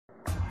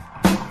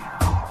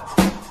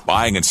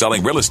Buying and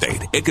selling real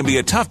estate, it can be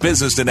a tough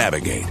business to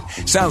navigate.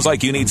 Sounds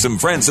like you need some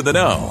friends in the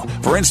know.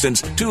 For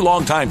instance, 2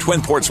 longtime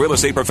Twin Ports real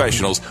estate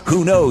professionals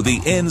who know the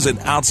ins and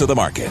outs of the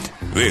market.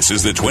 This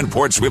is the Twin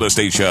Ports Real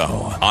Estate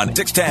Show on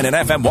 610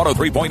 and FM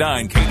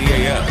 103.9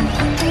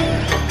 KDAL.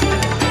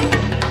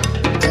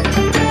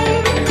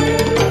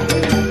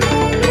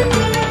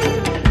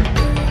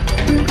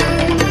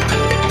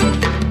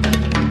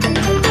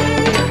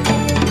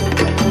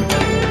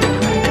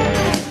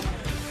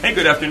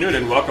 Good afternoon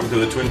and welcome to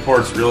the Twin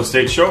Ports Real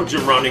Estate Show.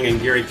 Jim Rounding and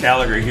Gary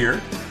Gallagher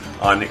here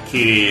on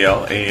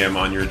KDAL AM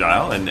on your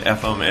dial and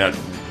FM at,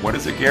 what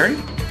is it, Gary?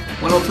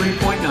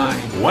 103.9.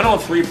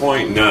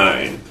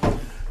 103.9.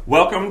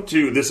 Welcome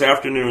to this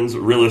afternoon's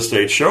Real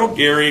Estate Show.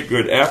 Gary,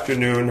 good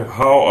afternoon.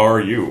 How are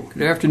you?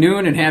 Good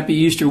afternoon and happy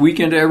Easter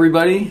weekend to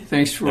everybody.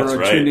 Thanks for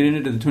tuning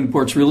in to the Twin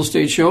Ports Real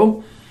Estate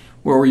Show,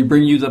 where we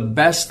bring you the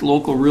best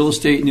local real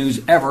estate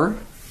news ever.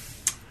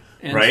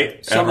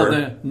 And some of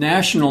the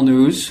national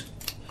news.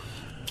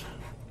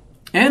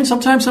 And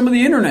sometimes some of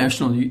the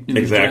international news.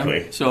 Exactly.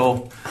 Jim.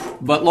 So,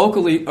 but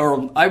locally,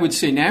 or I would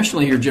say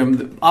nationally here,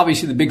 Jim,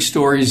 obviously the big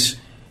stories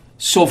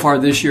so far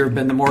this year have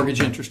been the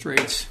mortgage interest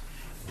rates.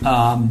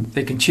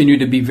 They continue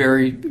to be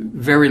very,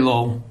 very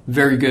low,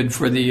 very good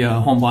for the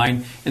home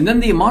buying. And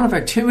then the amount of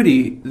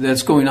activity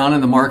that's going on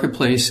in the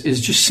marketplace is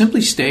just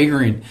simply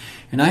staggering.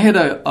 And I had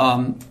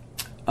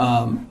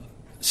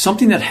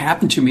something that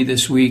happened to me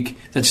this week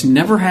that's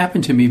never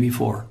happened to me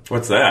before.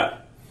 What's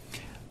that?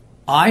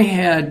 I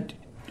had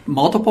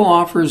multiple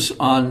offers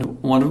on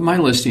one of my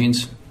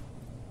listings,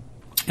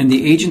 and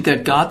the agent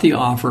that got the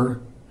offer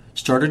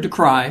started to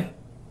cry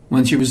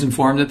when she was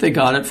informed that they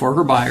got it for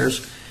her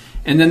buyers.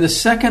 And then the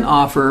second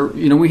offer,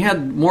 we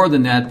had more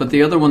than that, but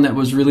the other one that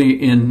was really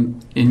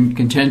in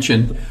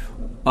contention,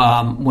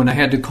 when I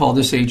had to call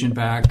this agent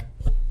back,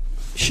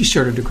 she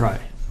started to cry.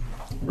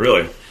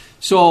 Really?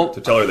 So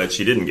to tell her that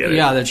she didn't get it.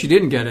 Yeah, that she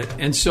didn't get it.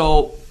 And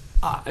so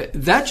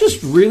that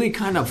just really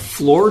kind of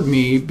floored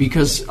me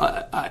because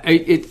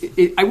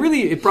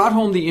it brought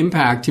home the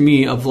impact to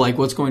me of like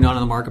what's going on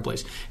in the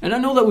marketplace. And I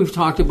know that we've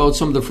talked about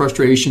some of the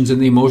frustrations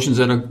and the emotions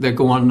that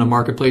go on in the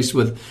marketplace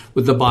with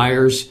the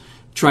buyers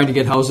trying to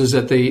get houses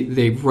that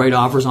they write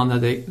offers on that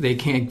they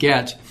can't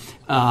get.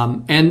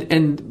 But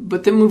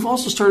then we've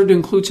also started to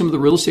include some of the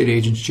real estate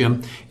agents,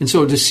 Jim. And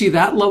so to see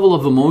that level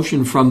of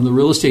emotion from the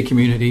real estate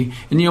community,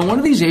 and one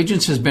of these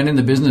agents has been in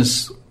the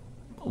business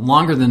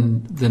longer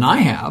than I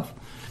have,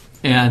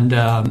 and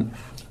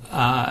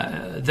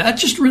that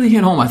just really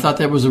hit home. I thought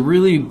that was a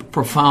really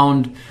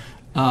profound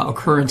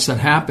occurrence that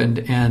happened,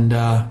 and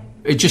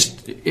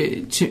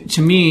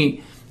to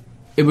me,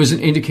 it was an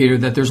indicator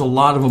that there's a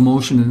lot of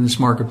emotion in this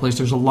marketplace.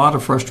 There's a lot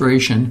of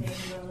frustration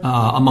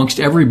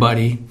amongst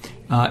everybody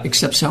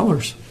except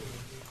sellers.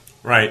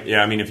 Right.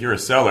 Yeah. I mean, if you're a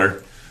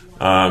seller,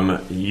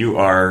 you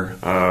are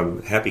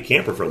happy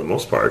camper for the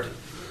most part.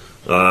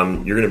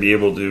 You're going to be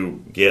able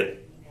to get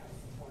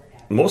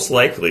most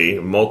likely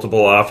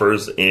multiple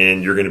offers,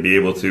 and you're going to be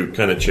able to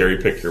kind of cherry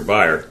pick your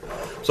buyer.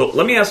 So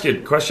let me ask you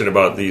a question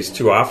about these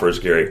 2 offers,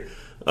 Gary.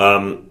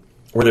 Were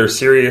there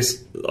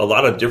a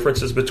lot of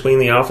differences between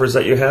the offers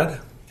that you had?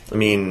 I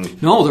mean,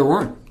 no, there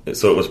weren't.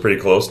 So it was pretty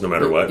close no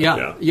matter what?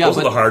 Yeah. Those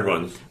are the hard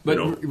ones.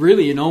 But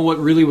really, what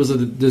really was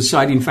the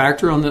deciding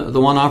factor on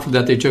the one offer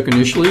that they took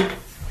initially?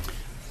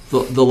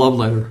 The love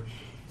letter.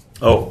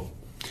 Oh.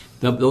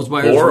 Those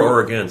buyers For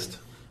or against?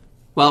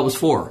 Well, it was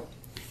for.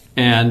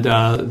 And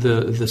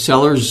the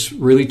sellers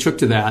really took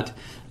to that.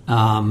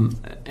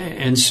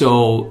 And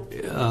so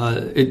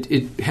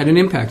it had an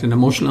impact, an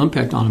emotional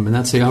impact on them, and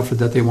that's the offer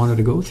that they wanted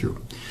to go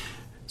through.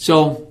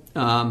 So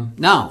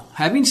now,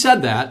 having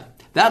said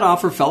that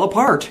offer fell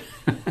apart.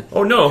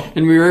 Oh, no.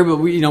 And we were able,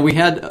 we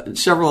had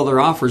several other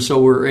offers, so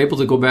we were able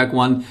to go back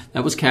one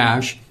that was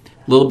cash,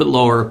 a little bit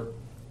lower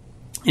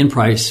in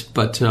price,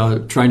 but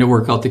trying to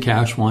work out the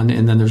cash one.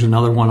 And then there's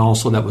another one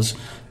also that was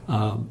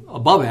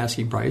above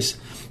asking price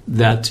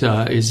that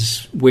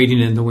is waiting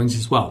in the wings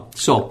as well.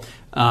 So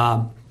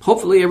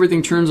hopefully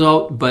everything turns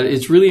out, but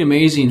it's really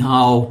amazing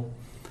how,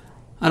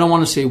 I don't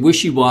want to say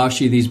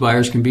wishy-washy these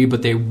buyers can be,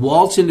 but they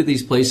waltz into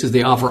these places.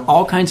 They offer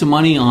all kinds of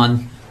money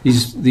on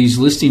these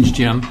listings,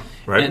 Jim.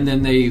 Right. And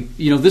then they,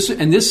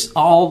 this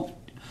all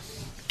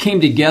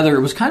came together.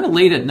 It was kind of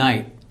late at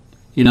night.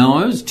 It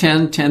was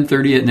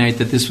 10:30 at night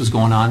that this was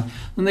going on.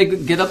 And they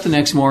get up the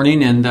next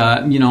morning and,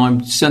 I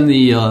send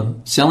the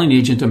selling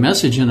agent a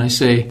message and I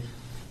say,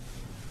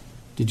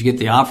 "Did you get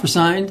the offer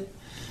signed?"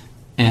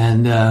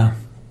 And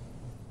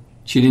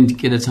she didn't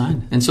get it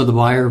signed. And so the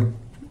buyer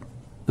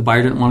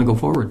didn't want to go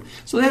forward.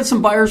 So they had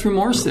some buyer's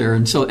remorse there.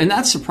 And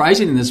that's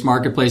surprising in this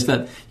marketplace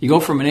that you go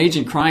from an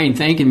agent crying,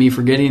 thanking me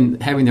for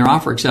having their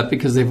offer accepted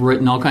because they've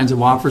written all kinds of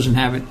offers and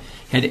haven't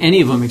had any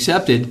of them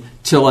accepted,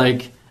 to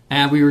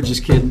we were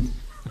just kidding.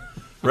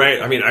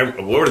 Right. I mean,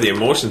 what were the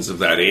emotions of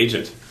that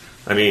agent?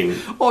 I mean,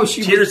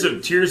 tears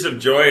of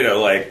joy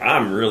to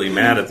I'm really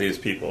mad at these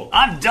people.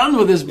 I'm done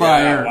with this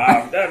buyer. Yeah,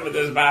 I'm done with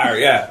this buyer.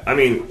 Yeah. I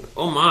mean,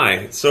 oh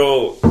my.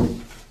 So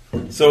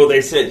So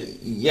they said,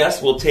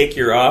 yes, we'll take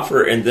your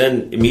offer, and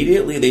then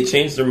immediately they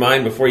changed their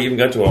mind before you even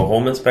got to a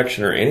home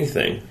inspection or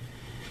anything.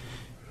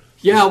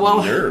 Yeah,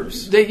 well,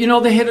 nerves. They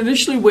had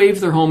initially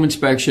waived their home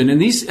inspection,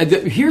 and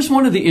here's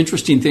one of the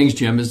interesting things,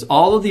 Jim, is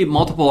all of the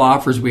multiple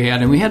offers we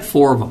had, and we had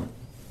 4 of them.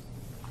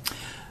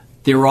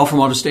 They were all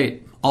from out of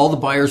state. All the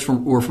buyers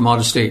were from out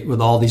of state with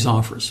all these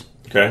offers.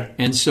 Okay.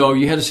 And so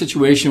you had a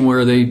situation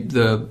where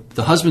the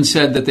husband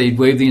said that they'd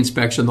waived the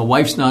inspection. The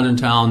wife's not in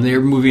town.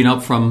 They're moving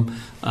up from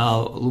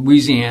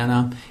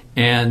Louisiana,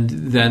 and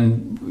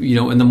then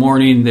in the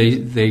morning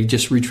they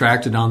just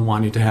retracted on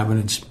wanting to have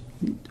an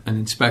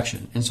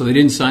inspection, and so they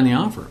didn't sign the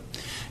offer.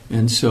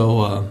 And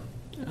so,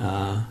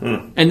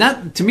 and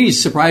that to me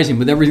is surprising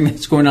with everything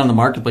that's going on in the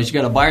marketplace. You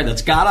got a buyer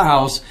that's got a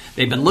house,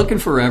 they've been looking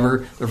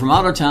forever, they're from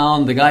out of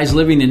town, the guy's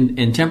living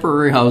in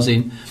temporary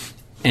housing,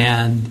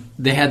 and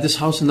they had this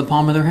house in the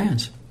palm of their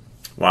hands.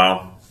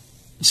 Wow.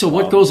 So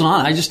what goes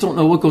on? I just don't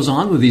know what goes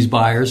on with these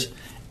buyers,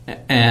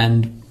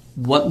 and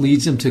what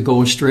leads them to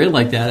go astray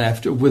like that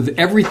after with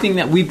everything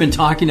that we've been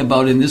talking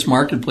about in this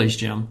marketplace,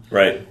 Jim.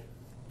 Right.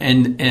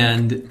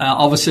 And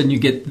all of a sudden you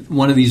get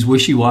one of these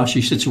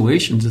wishy-washy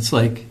situations. It's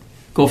like,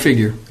 go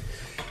figure.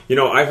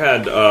 I've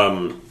had.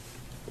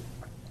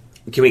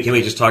 Can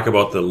we just talk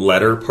about the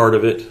letter part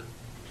of it?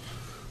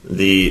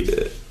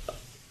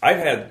 I've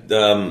had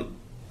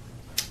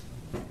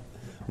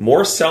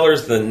more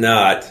sellers than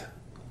not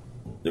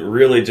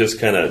really just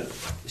kind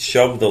of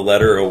shove the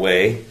letter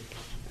away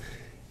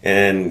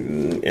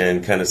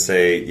and kind of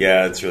say,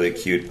 yeah, it's really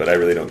cute, but I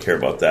really don't care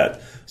about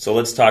that. So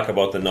let's talk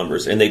about the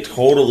numbers. And they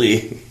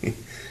totally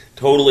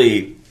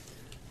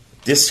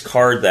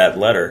discard that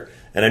letter.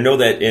 And I know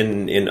that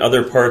in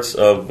other parts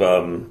of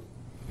the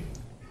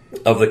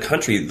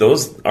country,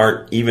 those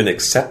aren't even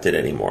accepted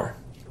anymore.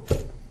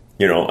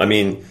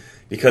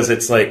 Because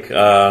it's like,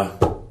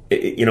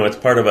 it's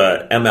part of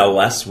a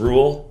MLS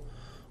rule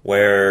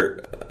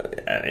where,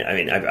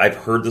 I've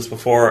heard this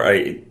before.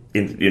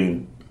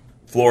 In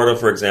Florida,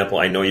 for example,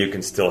 I know you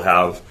can still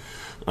have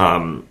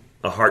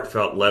a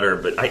heartfelt letter,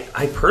 but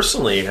I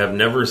personally have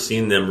never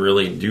seen them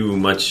really do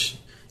much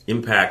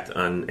impact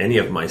on any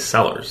of my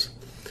sellers.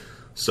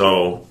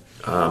 So,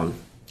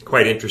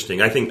 quite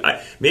interesting. I think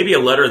maybe a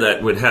letter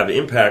that would have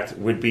impact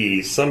would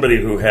be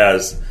somebody who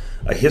has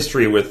a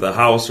history with the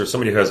house or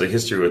somebody who has a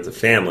history with the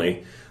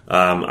family.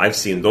 I've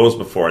seen those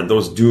before, and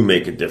those do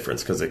make a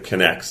difference because it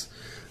connects.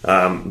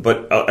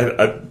 But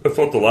I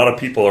felt a lot of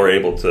people are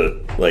able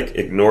to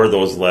ignore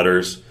those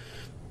letters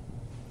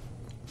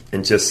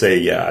and just say,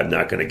 yeah, I'm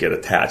not going to get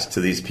attached to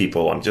these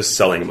people. I'm just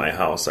selling my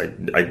house. I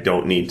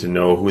don't need to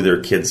know who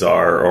their kids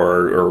are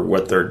or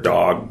what their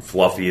dog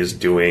Fluffy is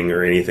doing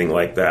or anything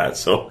like that.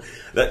 So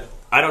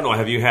I don't know.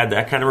 Have you had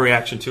that kind of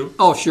reaction too?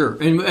 Oh, sure.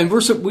 And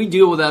we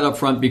deal with that up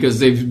front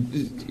because our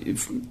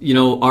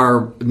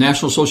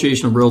National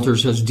Association of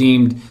Realtors has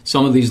deemed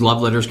some of these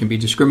love letters can be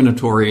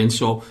discriminatory. And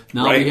so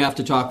now we have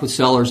to talk with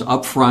sellers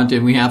up front,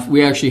 and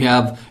we actually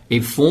have a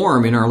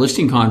form in our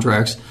listing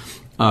contracts,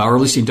 our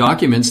listing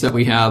documents that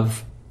we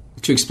have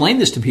to explain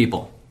this to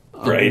people.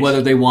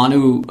 Whether they want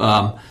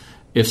to,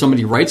 if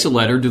somebody writes a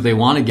letter, do they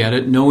want to get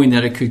it, knowing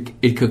that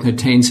it could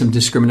contain some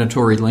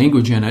discriminatory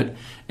language in it.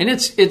 And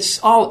it's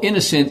all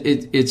innocent.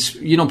 It's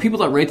people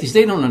that write these,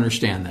 they don't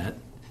understand that.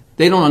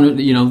 They don't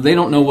they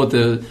don't know what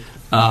the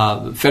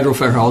federal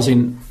fair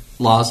housing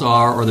laws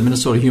are or the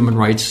Minnesota Human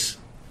Rights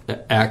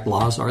Act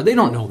laws are. They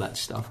don't know that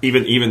stuff.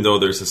 Even though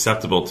they're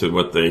susceptible to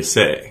what they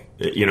say.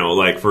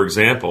 For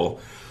example,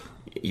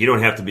 you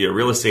don't have to be a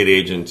real estate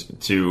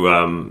agent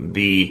to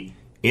be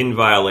in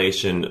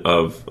violation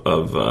of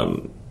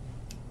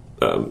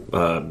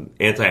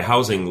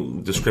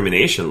anti-housing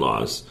discrimination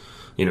laws.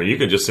 You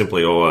could just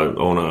simply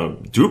own a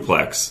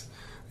duplex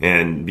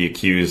and be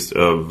accused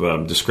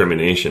of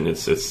discrimination.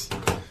 It's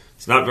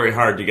not very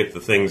hard to get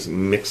the things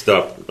mixed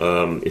up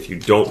if you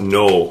don't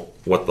know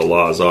what the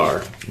laws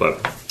are.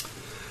 But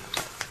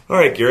all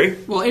right, Gary.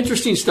 Well,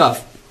 interesting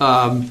stuff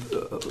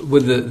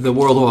with the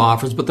world of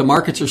offers, but the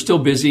markets are still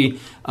busy.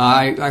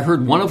 I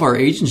heard one of our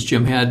agents,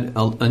 Jim, had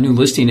a new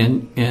listing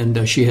in,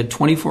 and she had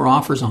 24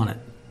 offers on it.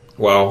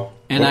 Wow.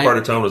 And what part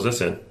of town was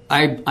this in?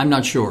 I'm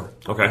not sure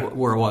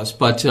where it was,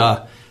 but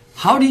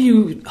how do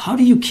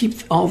you keep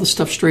all the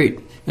stuff straight?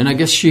 And I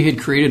guess she had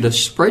created a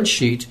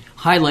spreadsheet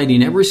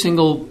highlighting every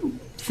single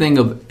thing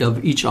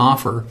of each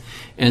offer,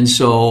 and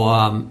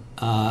so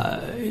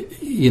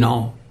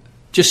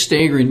just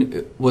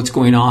staggering what's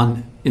going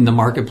on in the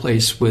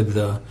marketplace with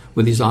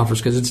these offers,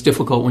 because it's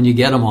difficult when you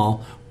get them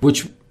all.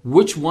 Which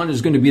one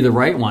is going to be the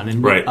right one?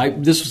 And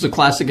this was a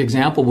classic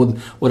example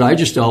with what I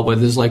just dealt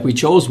with. Is like we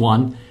chose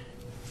one.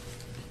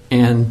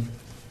 And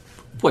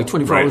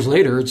 24 hours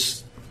later,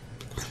 it's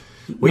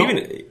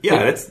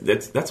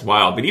that's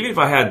wild. But even if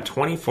I had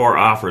 24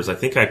 offers, I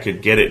think I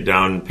could get it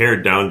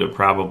pared down to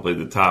probably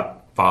the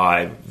top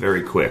 5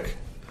 very quick.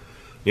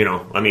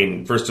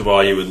 First of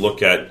all, you would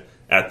look at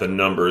the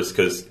numbers,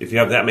 because if you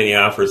have that many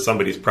offers,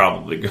 somebody's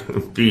probably going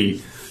to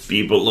be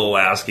below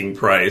asking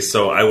price.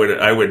 So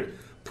I would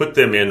put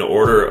them in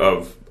order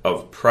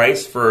of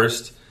price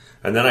first,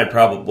 And then I'd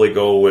probably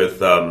go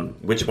with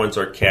which ones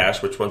are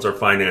cash, which ones are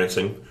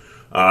financing.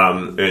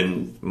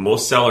 And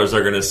most sellers are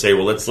going to say,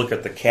 well, let's look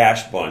at the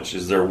cash bunch.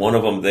 Is there one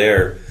of them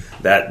there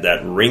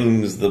that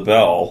rings the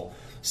bell,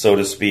 so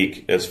to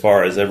speak, as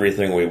far as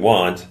everything we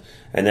want?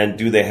 And then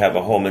do they have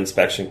a home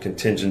inspection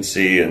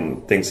contingency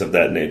and things of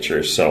that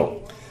nature?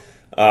 So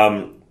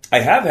I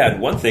have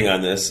had one thing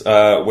on this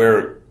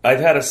where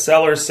I've had a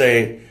seller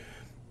say,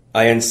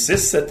 I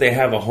insist that they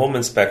have a home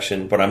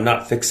inspection, but I'm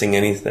not fixing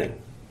anything.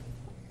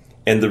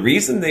 And the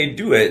reason they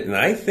do it, and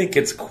I think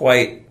it's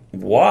quite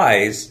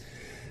wise,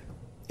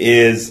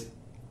 is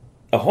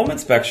a home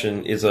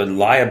inspection is a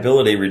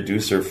liability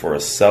reducer for a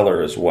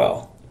seller as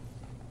well,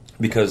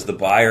 because the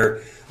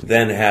buyer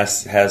then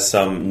has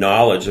some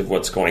knowledge of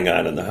what's going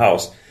on in the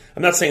house.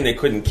 I'm not saying they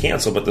couldn't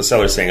cancel, but the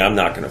seller's saying, I'm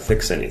not going to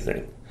fix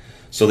anything.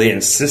 So they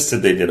insisted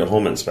they did a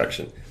home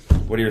inspection.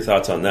 What are your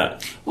thoughts on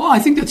that? Well, I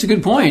think that's a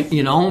good point,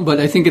 but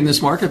I think in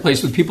this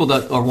marketplace with people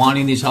that are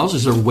wanting these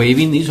houses, they're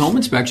waiving these home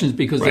inspections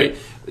because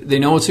they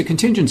know it's a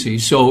contingency.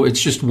 So it's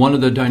just one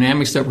of the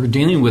dynamics that we're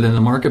dealing with in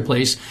the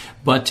marketplace.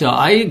 But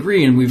I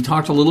agree, and we've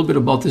talked a little bit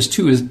about this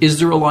too, is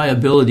there a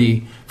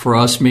liability for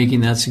us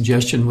making that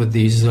suggestion with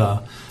these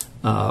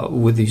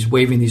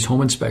waiving these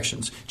home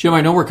inspections? Jim,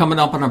 I know we're coming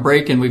up on a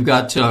break, and we've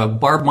got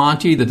Barb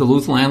Monty, the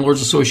Duluth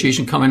Landlords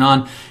Association, coming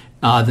on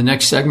the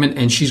next segment,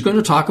 and she's going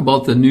to talk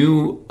about the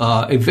new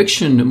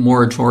eviction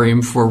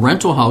moratorium for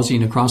rental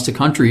housing across the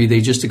country. They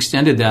just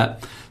extended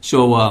that.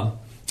 So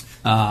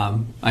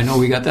I know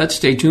we got that.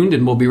 Stay tuned,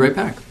 and we'll be right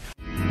back.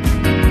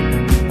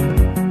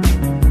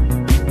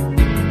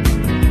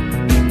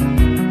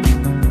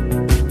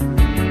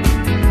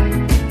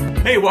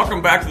 Hey,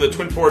 welcome back to the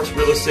Twin Ports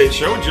Real Estate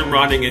Show. Jim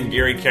Ronding and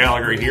Gary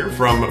Gallagher here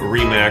from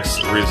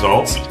RE/MAX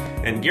Results.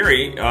 And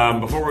Gary,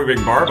 before we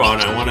bring Barb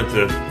on, I wanted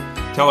to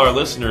tell our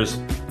listeners,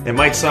 it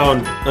might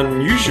sound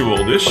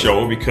unusual, this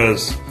show,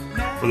 because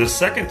for the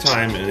second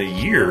time in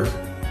a year,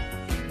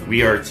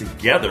 we are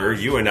together,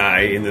 you and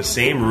I, in the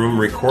same room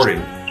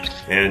recording.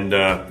 And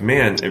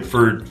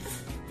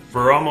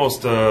for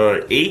almost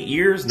 8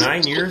 years,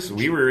 9 years,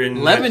 we were in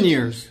 11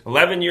 years.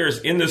 11 years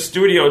in the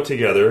studio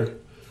together,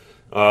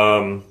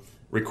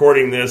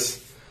 recording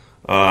this.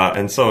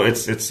 And so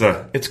it's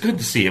good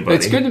to see you, buddy.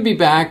 It's good to be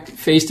back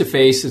face to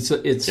face.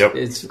 It's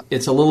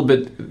a little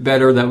bit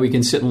better that we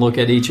can sit and look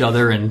at each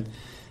other. And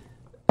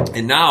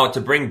now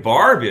to bring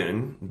Barb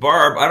in,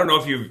 Barb, I don't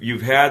know if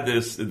you've had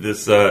this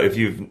if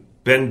you've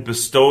been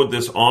bestowed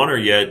this honor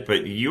yet,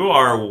 but you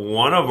are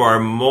one of our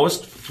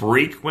most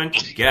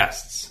frequent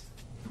guests.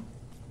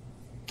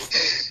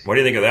 What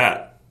do you think of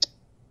that?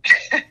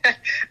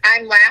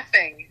 I'm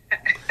laughing.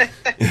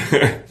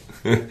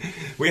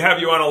 We have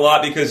you on a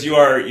lot because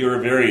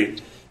you're very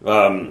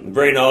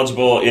very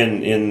knowledgeable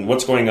in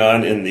what's going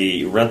on in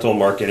the rental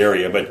market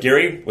area. But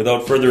Gary,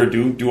 without further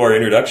ado, do our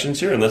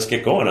introductions here and let's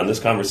get going on this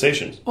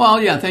conversation.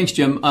 Well, yeah, thanks,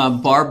 Jim.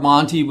 Barb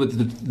Monty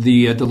with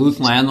the Duluth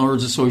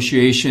Landlords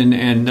Association,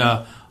 and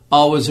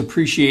always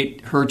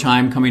appreciate her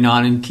time coming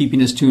on and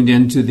keeping us tuned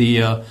into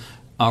the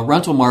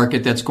rental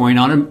market that's going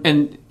on.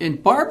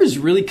 And Barb is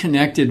really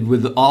connected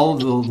with all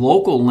of the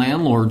local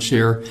landlords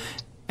here,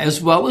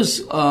 as well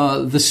as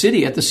the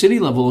city, at the city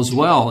level as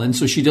well. And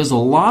so she does a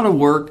lot of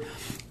work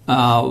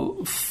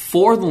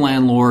for the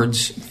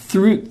landlords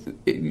through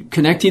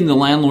connecting the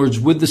landlords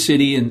with the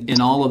city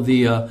and all of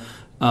the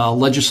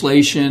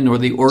legislation or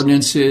the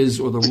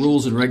ordinances or the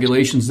rules and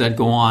regulations that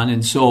go on.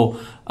 And so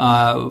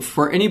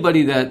for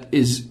anybody that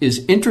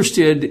is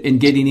interested in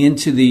getting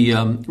into the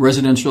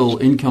residential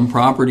income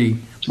property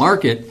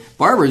market,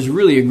 Barbara is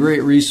really a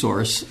great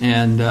resource.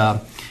 And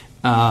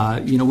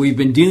we've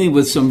been dealing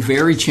with some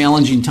very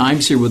challenging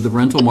times here with the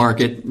rental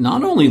market,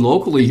 not only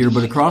locally here,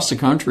 but across the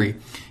country.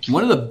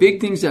 One of the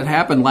big things that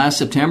happened last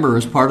September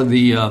as part of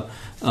the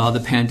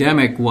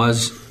pandemic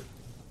was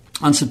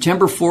on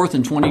September 4th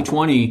in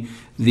 2020,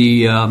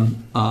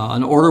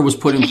 an order was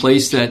put in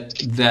place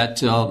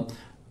that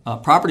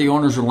property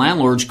owners or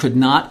landlords could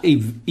not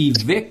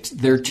evict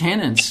their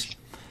tenants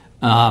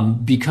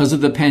because of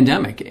the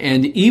pandemic.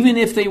 And even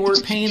if they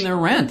weren't paying their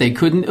rent, they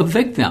couldn't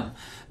evict them.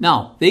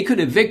 Now, they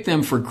could evict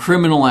them for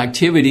criminal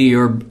activity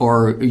or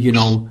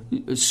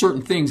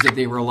certain things that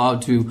they were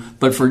allowed to,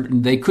 but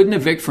they couldn't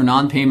evict for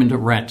non-payment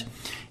of rent.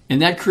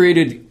 And that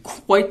created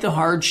quite the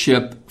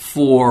hardship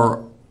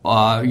for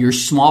your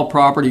small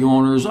property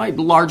owners,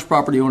 large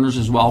property owners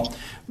as well.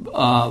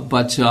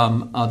 But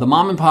the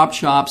mom and pop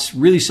shops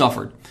really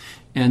suffered.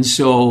 And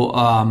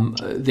so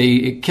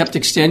they kept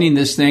extending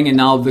this thing, and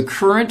now the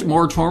current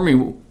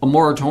moratorium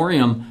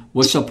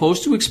was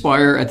supposed to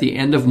expire at the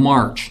end of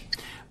March.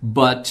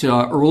 But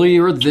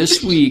earlier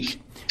this week,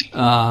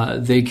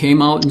 they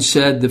came out and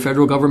said, the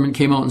federal government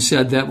came out and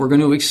said that we're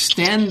going to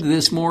extend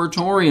this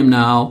moratorium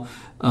now,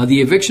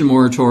 the eviction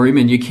moratorium,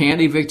 and you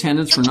can't evict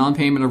tenants for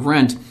non-payment of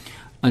rent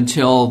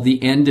until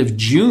the end of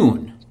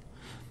June.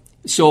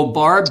 So,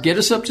 Barb, get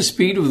us up to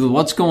speed with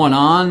what's going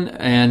on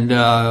and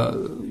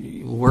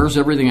where's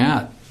everything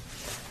at?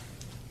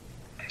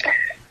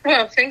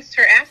 Well, thanks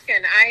for asking.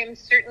 I am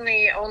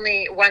certainly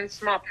only one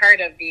small part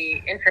of the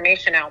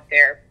information out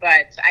there,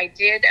 but I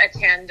did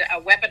attend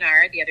a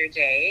webinar the other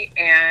day,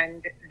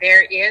 and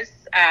there is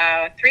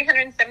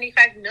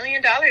 $375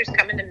 million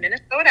coming to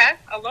Minnesota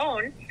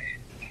alone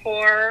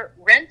for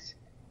rent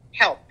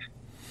help.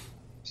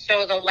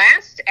 So the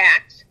last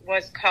act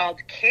was called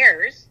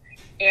CARES,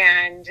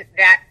 and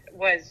that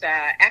was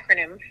an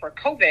acronym for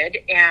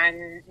COVID,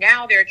 and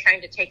now they're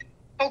trying to take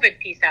the COVID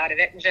piece out of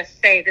it and just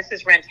say this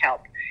is rent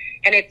help.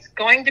 And it's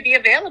going to be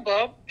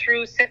available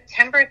through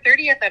September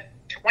 30th of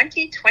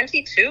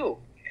 2022.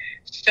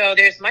 So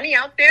there's money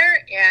out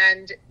there,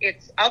 and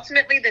it's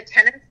ultimately the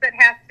tenants that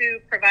have to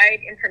provide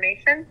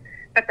information,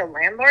 but the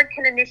landlord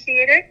can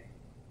initiate it.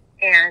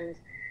 And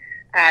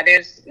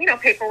there's,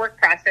 paperwork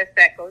process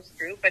that goes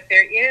through, but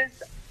there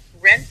is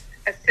rent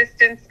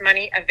assistance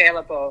money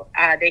available.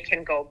 They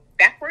can go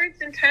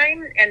backwards in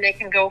time, and they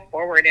can go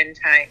forward in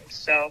time.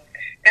 So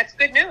that's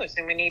good news,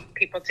 and we need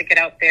people to get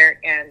out there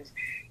and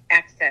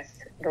access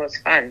those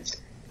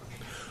funds.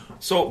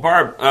 So,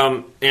 Barb,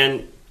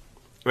 and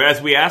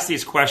as we ask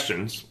these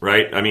questions,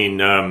 right, I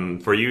mean,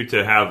 for you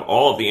to have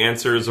all of the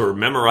answers or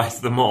memorize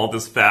them all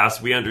this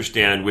fast, we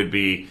understand would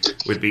be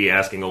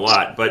asking a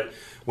lot. But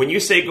when you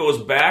say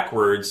goes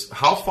backwards,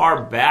 how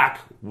far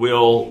back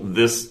will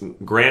this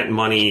grant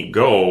money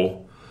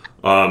go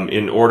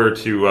in order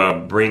to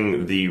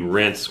bring the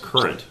rents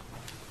current?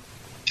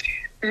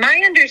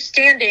 My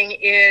understanding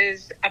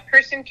is a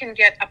person can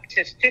get up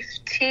to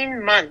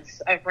 15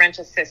 months of rent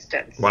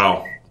assistance.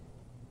 Wow.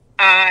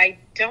 I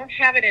don't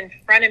have it in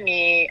front of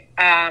me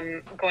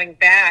going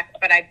back,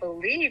 but I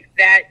believe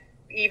that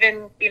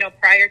even,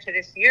 prior to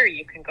this year,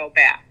 you can go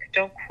back.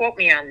 Don't quote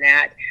me on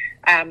that.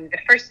 The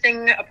first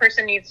thing a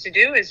person needs to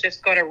do is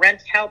just go to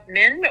Rent Help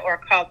Min or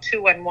call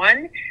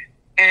 211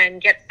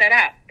 and get set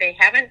up. They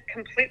haven't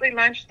completely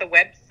launched the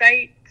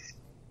website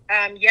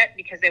yet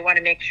because they want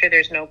to make sure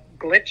there's no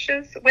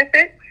glitches with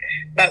it.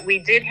 But we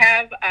did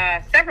have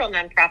several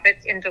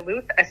nonprofits in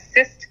Duluth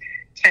assist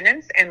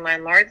tenants and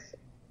landlords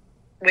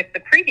with the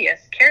previous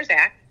CARES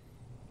Act,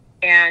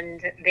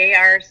 and they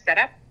are set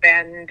up,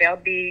 and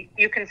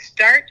you can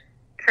start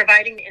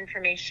providing the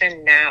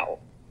information now.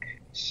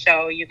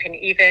 So you can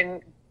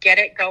even get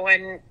it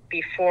going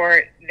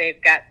before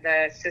they've got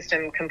the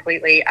system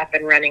completely up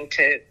and running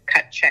to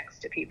cut checks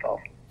to people.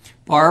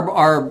 Barb,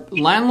 are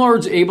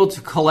landlords able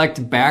to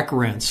collect back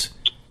rents?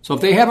 So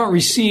if they haven't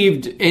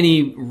received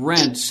any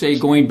rent, say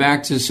going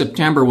back to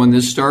September when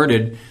this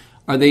started,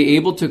 are they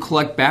able to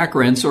collect back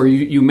rents? Or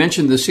you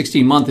mentioned the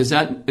 16-month. Is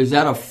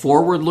that a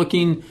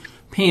forward-looking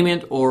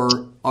payment, or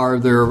are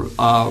there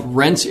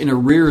rents in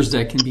arrears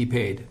that can be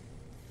paid?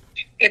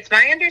 It's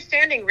my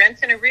understanding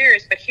rents in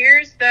arrears, but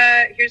here's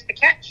the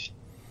catch.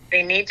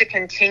 They need to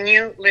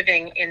continue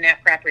living in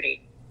that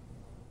property.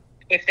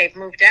 If they've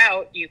moved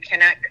out, you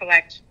cannot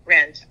collect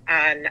rent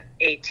on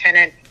a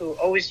tenant who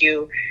owes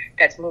you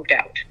that's moved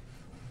out.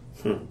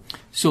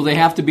 So they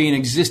have to be an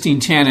existing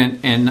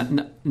tenant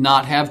and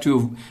not have to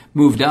have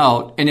moved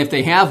out. And if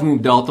they have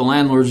moved out, the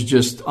landlord's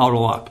just out of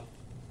luck.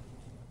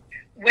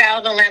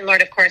 Well, the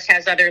landlord, of course,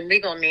 has other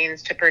legal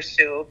means to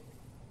pursue.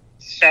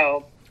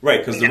 So right,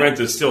 because the rent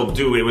is still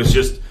due. It was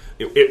just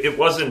it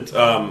wasn't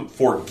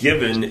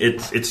forgiven.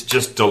 It's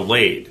just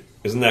delayed.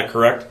 Isn't that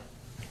correct?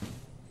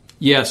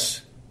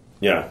 Yes.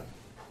 Yeah.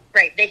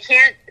 Right.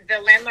 The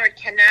landlord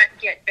cannot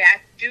get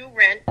back due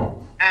rent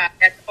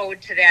that's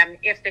owed to them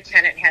if the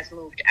tenant has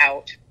moved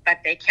out. But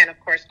they can, of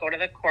course, go to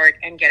the court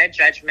and get a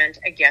judgment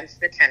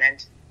against the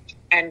tenant.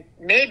 And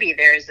maybe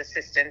there is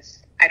assistance.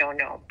 I don't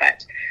know.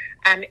 But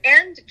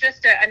and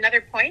just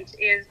another point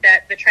is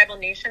that the tribal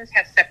nations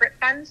have separate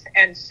funds.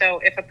 And so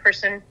if a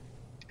person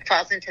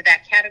falls into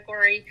that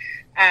category,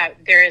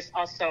 there is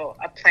also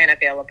a plan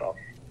available.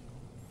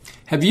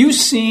 Have you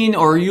seen,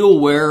 or are you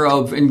aware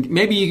of, and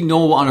maybe you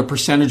know on a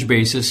percentage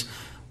basis,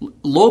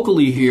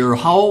 locally here,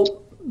 how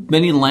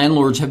many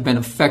landlords have been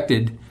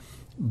affected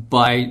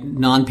by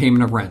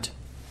non-payment of rent?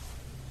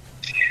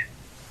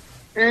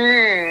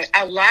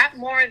 A lot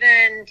more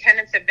than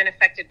tenants have been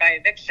affected by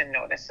eviction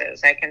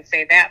notices. I can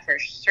say that for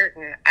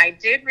certain. I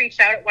did reach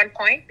out at one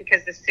point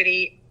because the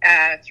city,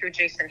 through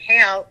Jason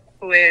Hale,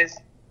 who is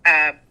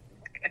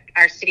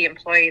our city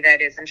employee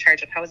that is in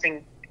charge of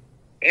housing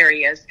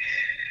areas,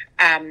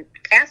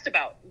 asked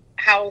about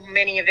how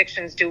many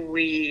evictions do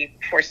we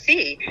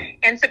foresee.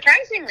 And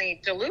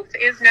surprisingly, Duluth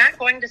is not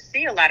going to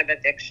see a lot of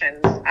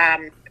evictions.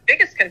 The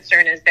biggest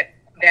concern is that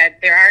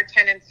there are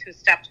tenants who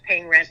stopped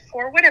paying rent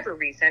for whatever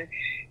reason,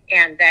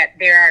 and that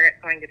there are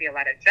going to be a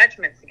lot of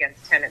judgments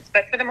against tenants.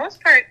 But for the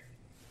most part,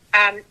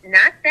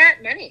 not that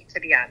many, to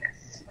be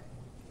honest.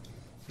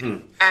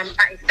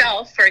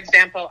 Myself, for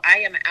example, I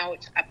am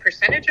out a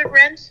percentage of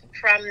rent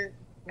from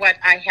what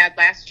I had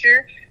last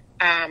year,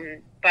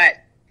 but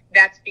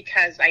that's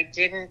because I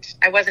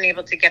wasn't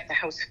able to get the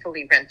house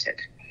fully rented.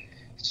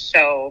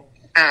 So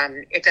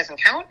it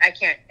doesn't count. I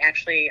can't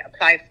actually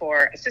apply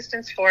for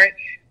assistance for it,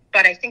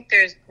 but I think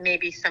there's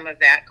maybe some of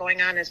that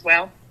going on as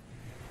well.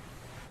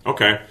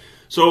 Okay.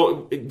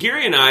 So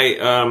Gary and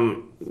I,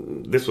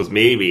 this was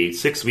maybe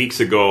 6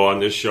 weeks ago on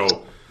this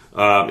show,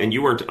 and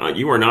you weren't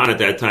on at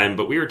that time,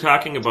 but we were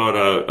talking about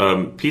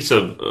a piece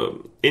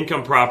of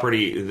income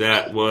property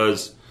that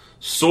was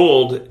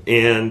sold,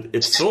 and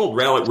it sold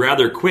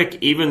rather quick,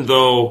 even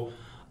though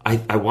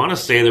I want to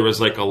say there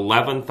was like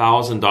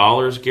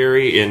 $11,000,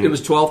 Gary. It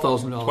was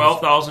 $12,000.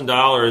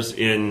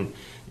 $12,000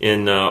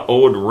 in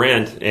owed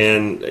rent,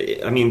 and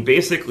I mean,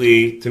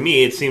 basically, to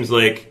me, it seems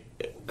like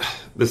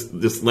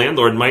this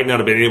landlord might not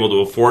have been able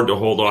to afford to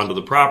hold on to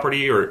the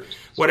property or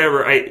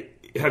whatever.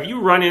 Have you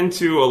run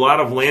into a lot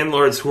of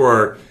landlords who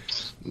are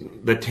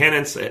the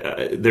tenants?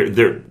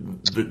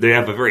 They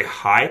have a very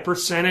high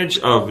percentage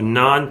of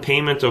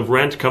non-payment of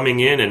rent coming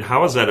in, and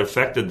how has that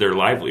affected their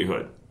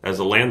livelihood as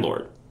a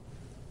landlord?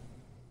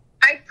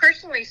 I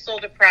personally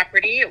sold a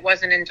property. It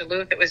wasn't in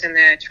Duluth. It was in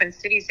the Twin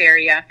Cities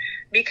area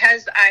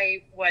because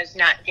I was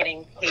not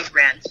getting paid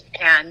rent.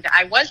 And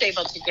I was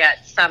able to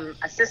get some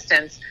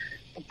assistance,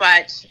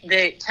 but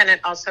the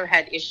tenant also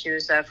had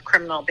issues of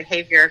criminal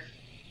behavior.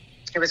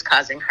 It was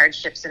causing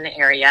hardships in the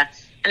area,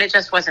 and it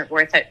just wasn't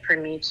worth it for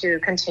me to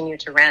continue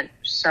to rent.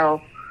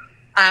 So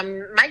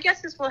my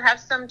guess is we'll have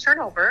some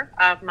turnover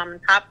of mom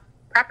and pop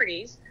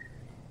properties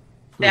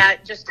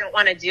that just don't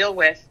want to deal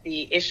with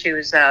the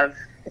issues of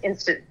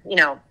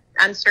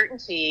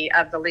uncertainty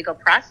of the legal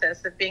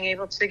process of being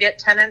able to get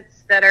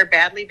tenants that are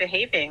badly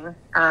behaving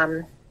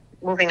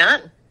moving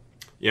on.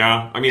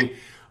 Yeah, I mean,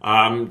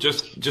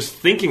 just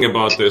thinking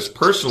about this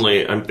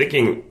personally, I'm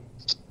thinking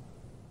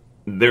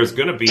there's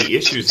going to be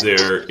issues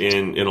there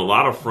in a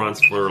lot of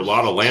fronts for a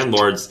lot of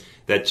landlords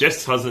that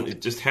just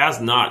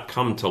has not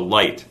come to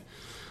light.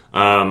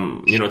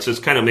 It's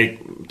just kind of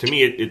to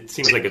me, it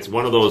seems like it's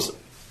one of those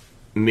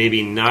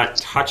maybe not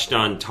touched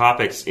on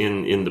topics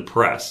in the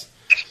press.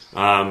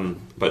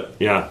 But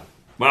yeah,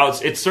 well,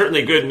 it's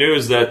certainly good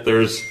news that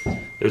there's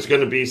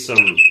going to be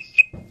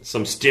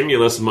some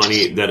stimulus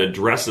money that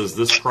addresses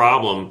this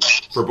problem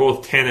for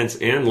both tenants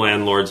and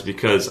landlords,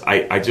 because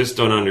I just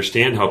don't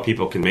understand how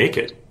people can make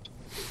it.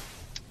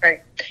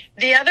 Right.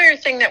 The other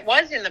thing that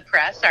was in the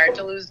press, our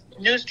Duluth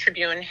News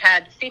Tribune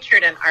had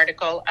featured an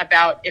article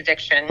about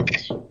eviction,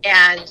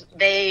 and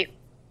they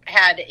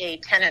had a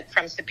tenant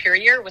from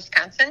Superior,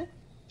 Wisconsin,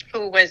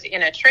 who was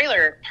in a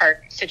trailer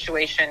park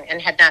situation and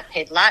had not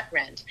paid lot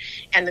rent.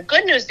 And the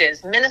good news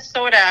is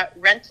Minnesota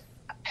Rent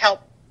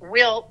Help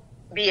will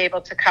be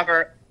able to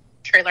cover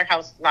trailer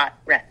house lot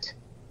rent.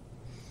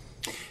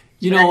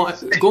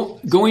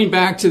 Going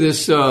back to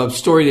this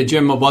story to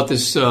Jim about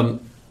this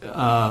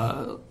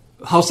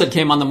house that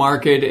came on the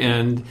market,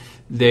 and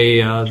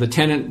the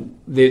tenant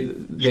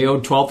they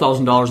owed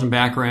 $12,000 in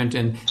back rent,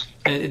 and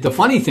the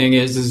funny thing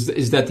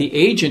is that the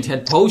agent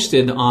had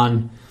posted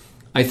on,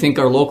 I think,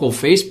 our local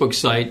Facebook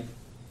site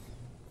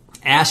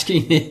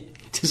asking,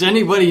 does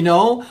anybody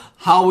know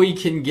how we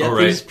can get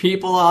these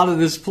people out of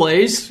this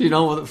place,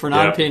 for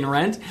not paying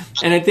rent?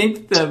 And I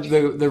think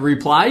the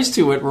replies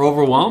to it were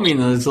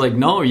overwhelming. It's like,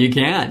 no, you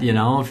can't.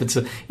 If it's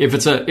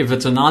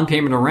a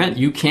non-payment of rent,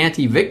 you can't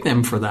evict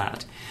them for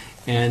that.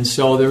 And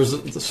so there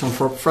was some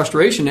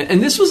frustration.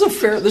 And this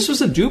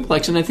was a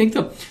duplex, and I think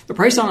the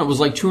price on it was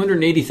like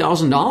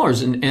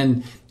 $280,000.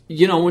 And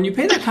when you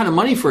pay that kind of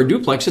money for a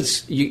duplex,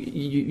 it's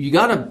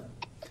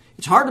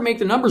hard to make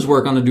the numbers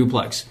work on a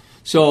duplex.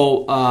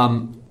 So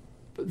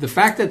the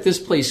fact that this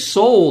place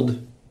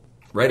sold,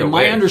 in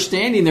my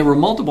understanding, there were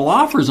multiple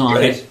offers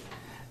on it,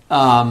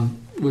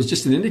 was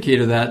just an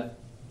indicator that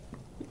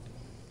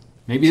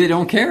maybe they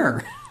don't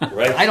care.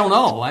 Right. I don't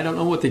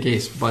know what the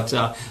case, but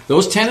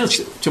those tenants,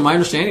 to my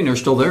understanding, are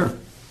still there.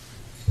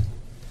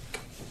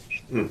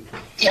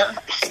 Yeah,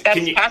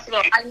 that's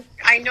possible.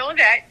 I know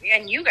that,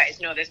 and you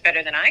guys know this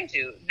better than I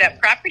do, that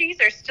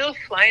properties are still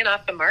flying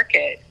off the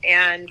market.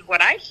 And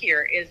what I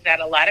hear is that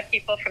a lot of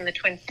people from the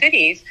Twin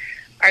Cities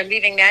are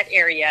leaving that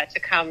area to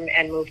come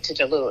and move to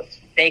Duluth.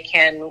 They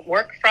can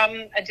work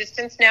from a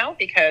distance now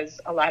because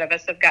a lot of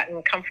us have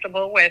gotten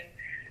comfortable with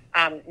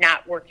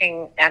not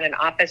working at an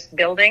office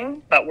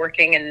building, but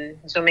working and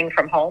Zooming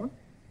from home.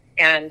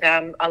 And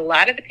a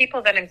lot of the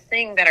people that I'm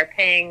seeing that are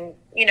paying,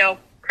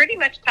 pretty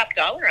much top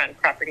dollar on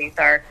properties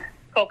are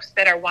folks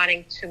that are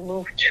wanting to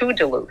move to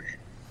Duluth.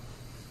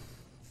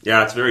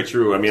 Yeah, it's very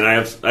true. I mean, I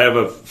have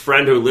a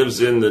friend who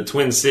lives in the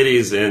Twin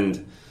Cities,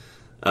 and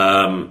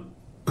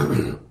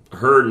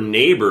her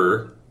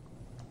neighbor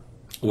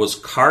was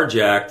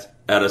carjacked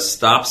at a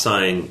stop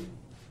sign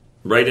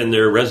right in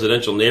their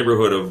residential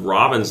neighborhood of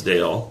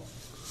Robbinsdale,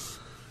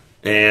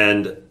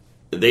 and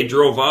they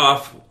drove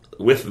off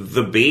with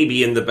the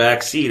baby in the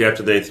back seat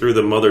after they threw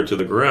the mother to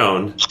the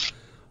ground,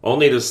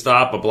 only to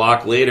stop a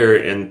block later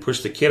and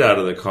push the kid out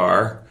of the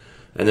car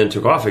and then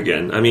took off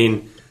again. I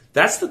mean,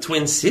 that's the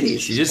Twin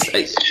Cities.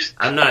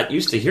 I'm not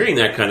used to hearing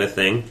that kind of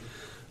thing.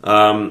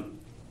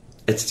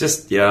 It's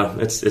just,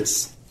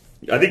 it's.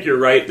 I think you're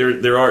right.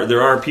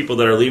 There are people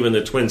that are leaving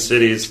the Twin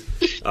Cities,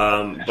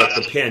 but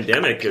the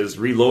pandemic is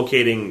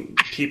relocating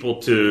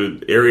people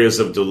to areas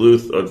of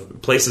Duluth,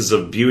 of places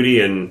of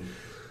beauty and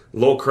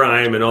low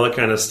crime and all that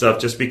kind of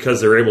stuff just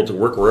because they're able to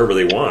work wherever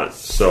they want.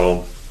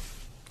 So,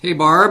 hey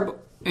Barb,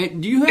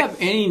 do you have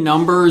any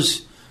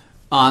numbers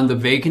on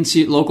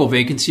the local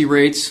vacancy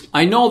rates?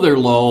 I know they're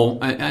low,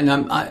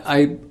 and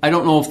I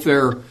don't know if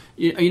they're,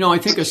 I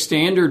think a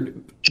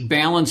standard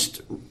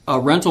balanced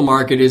rental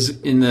market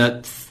is in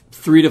the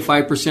 3 to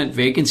 5%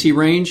 vacancy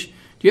range.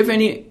 Do you have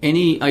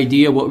any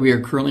idea what we are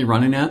currently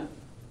running at?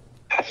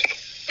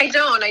 I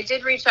don't. I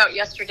did reach out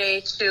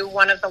yesterday to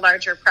one of the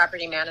larger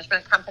property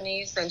management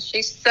companies, and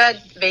she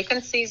said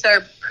vacancies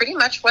are pretty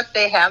much what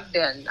they have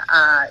been.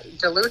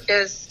 Duluth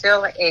is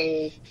still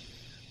a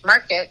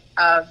market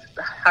of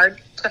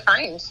hard to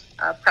find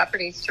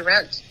properties to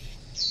rent.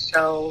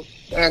 So,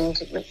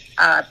 and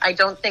I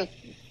don't think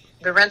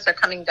the rents are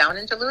coming down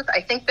in Duluth.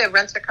 I think the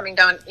rents are coming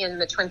down in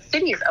the Twin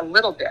Cities a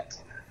little bit.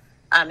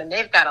 And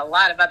they've got a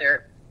lot of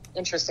other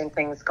interesting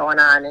things going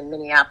on in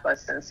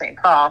Minneapolis and St.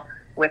 Paul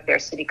with their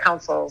city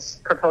councils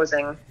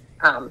proposing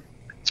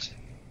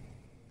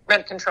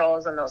rent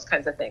controls and those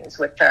kinds of things,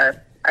 which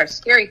are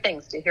scary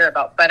things to hear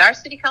about. But our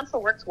city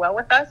council works well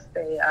with us.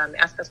 They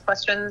ask us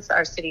questions.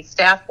 Our city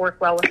staff work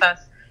well with us.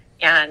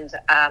 And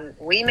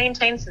we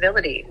maintain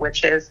civility,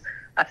 which is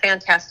a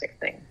fantastic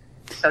thing.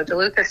 So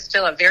Duluth is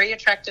still a very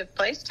attractive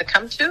place to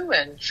come to.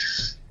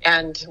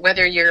 And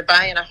whether you're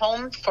buying a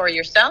home for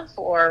yourself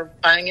or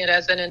buying it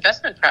as an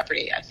investment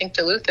property, I think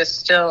Duluth is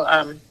still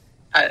a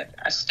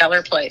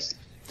stellar place.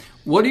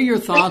 What are your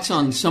thoughts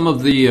on some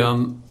of the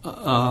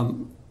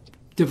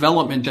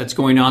development that's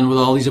going on with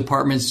all these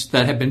apartments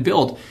that have been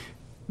built,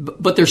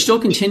 but they're still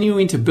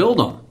continuing to build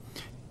them?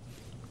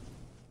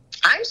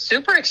 I'm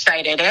super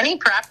excited. Any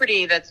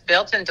property that's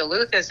built in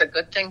Duluth is a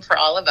good thing for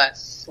all of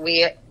us.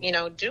 We,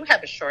 do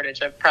have a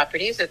shortage of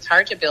properties. It's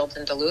hard to build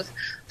in Duluth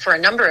for a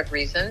number of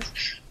reasons.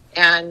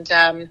 And,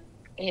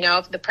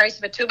 the price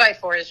of a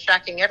 2x4 is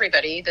shocking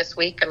everybody this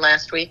week and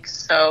last week.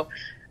 So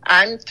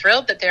I'm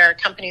thrilled that there are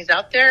companies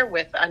out there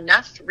with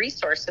enough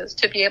resources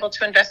to be able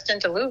to invest in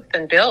Duluth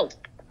and build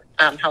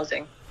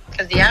housing,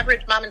 because the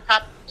average mom and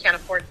pop can't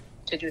afford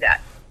to do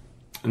that.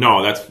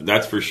 No,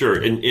 that's for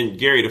sure. And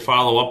Gary, to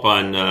follow up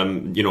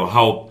on,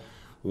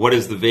 what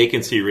is the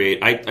vacancy rate?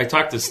 I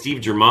talked to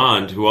Steve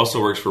Germond, who also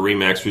works for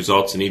RE/MAX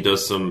Results, and he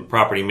does some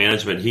property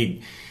management.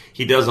 He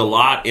does a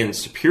lot in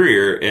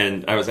Superior,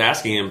 and I was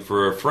asking him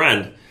for a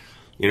friend,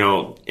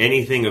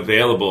 anything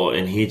available,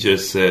 and he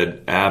just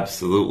said,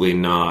 absolutely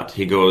not.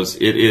 He goes,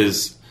 it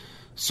is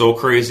so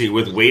crazy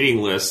with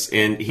waiting lists,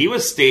 and he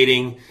was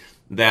stating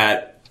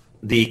that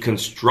the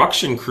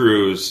construction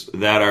crews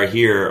that are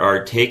here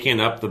are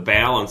taking up the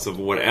balance of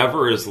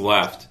whatever is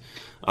left.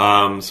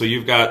 So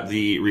you've got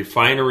the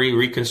refinery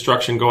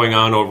reconstruction going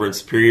on over in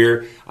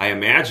Superior. I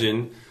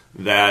imagine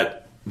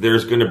that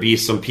there's going to be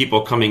some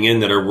people coming in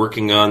that are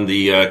working on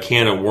the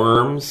can of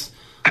worms.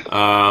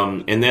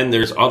 And then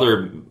there's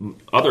other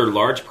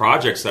large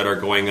projects that are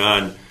going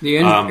on. The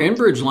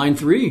Enbridge Line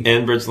 3.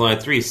 Enbridge Line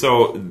 3.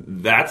 So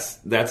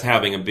that's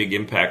having a big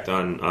impact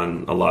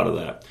on a lot of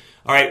that.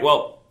 All right,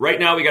 well, right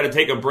now we got to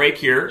take a break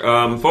here.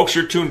 Folks,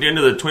 you're tuned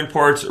into the Twin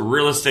Ports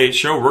Real Estate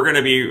Show. We're going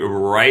to be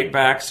right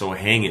back, so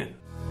hang in.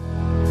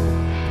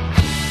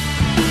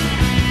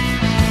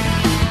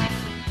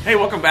 Hey,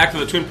 welcome back to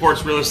the Twin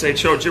Ports Real Estate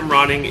Show. Jim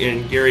Ronning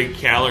and Gary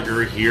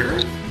Gallagher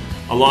here,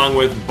 along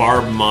with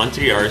Barb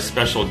Monty, our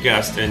special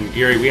guest. And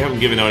Gary, we haven't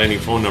given out any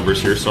phone numbers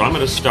here, so I'm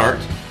going to start.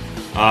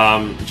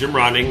 Jim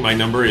Ronning, my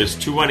number is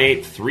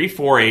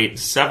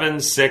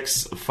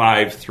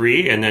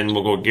 218-348-7653. And then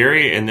we'll go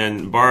Gary, and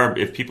then Barb,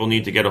 if people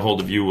need to get a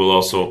hold of you, we'll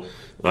also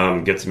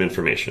get some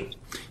information.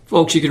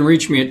 Folks, you can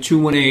reach me at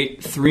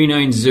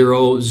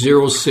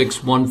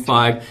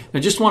 218-390-0615. I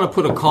just want to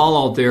put a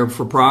call out there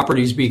for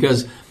properties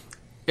because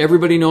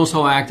everybody knows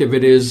how active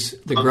it is.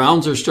 The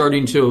grounds are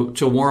starting to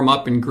warm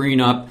up and green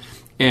up.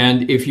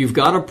 And if you've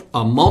got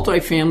a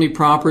multifamily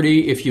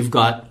property, if you've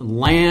got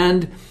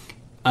land,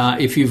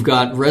 if you've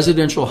got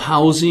residential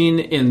housing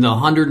in the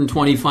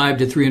 $125,000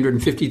 to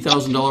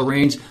 $350,000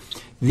 range,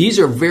 these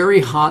are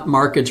very hot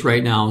markets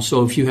right now.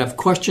 So if you have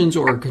questions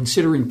or are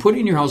considering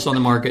putting your house on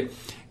the market,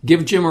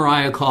 give Jim or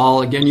I a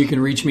call. Again, you can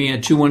reach me at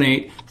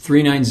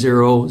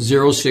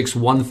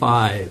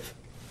 218-390-0615.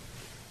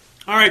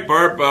 All right,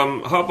 Barb,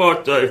 how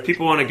about if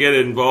people want to get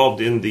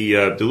involved in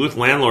the Duluth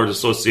Landlords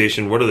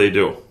Association, what do they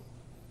do?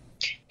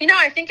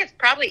 I think it's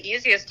probably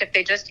easiest if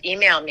they just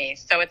email me.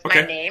 So it's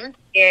my name,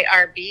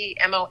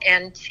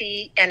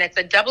 ARBMONT, and it's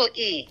a double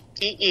E,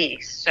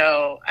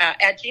 so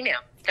at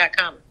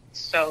gmail.com.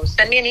 So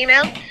send me an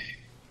email,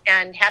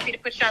 and happy to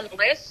put you on the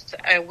list.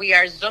 We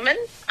are Zooming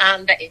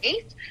on the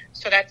 8th,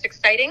 so that's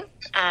exciting.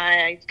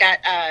 I've got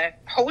a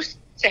host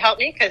to help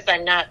me because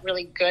I'm not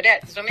really good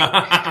at Zooming.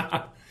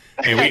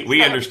 Hey,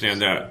 we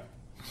understand that.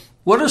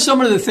 What are some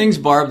of the things,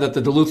 Barb, that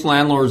the Duluth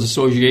Landlords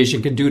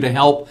Association can do to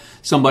help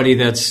somebody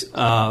that's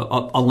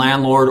a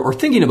landlord or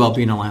thinking about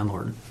being a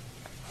landlord?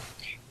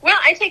 Well,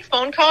 I take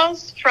phone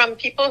calls from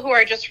people who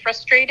are just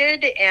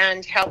frustrated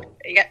and help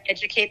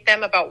educate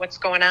them about what's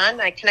going on.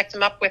 I connect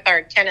them up with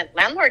our Tenant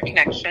Landlord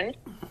Connection,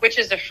 which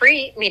is a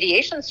free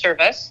mediation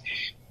service.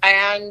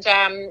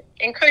 and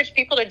encourage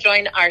people to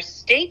join our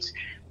state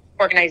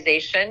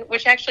organization,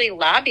 which actually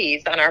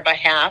lobbies on our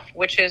behalf,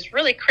 which is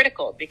really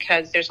critical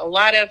because there's a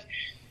lot of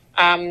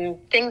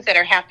things that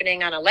are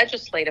happening on a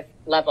legislative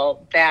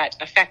level that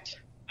affect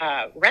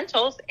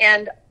rentals.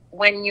 And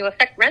when you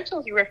affect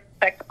rentals, you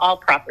affect all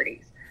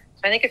properties.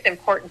 So I think it's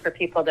important for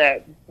people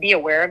to be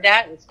aware of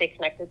that and stay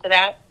connected to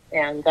that,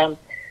 and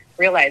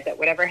realize that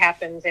whatever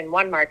happens in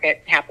one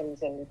market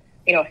happens in,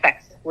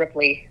 affects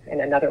Ripley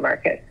in another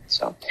market.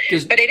 So,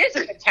 but it is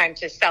a good time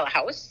to sell a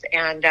house,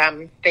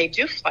 and they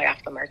do fly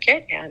off the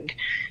market, and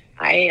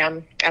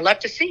I love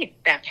to see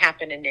that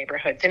happen in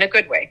neighborhoods in a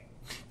good way.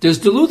 Does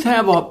Duluth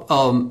have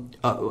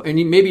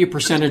any maybe a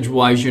percentage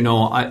wise,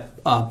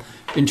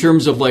 in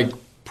terms of like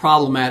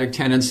problematic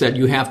tenants that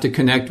you have to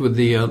connect with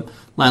the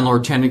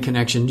landlord-tenant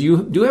connection? Do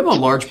you have a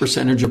large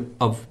percentage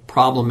of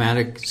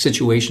problematic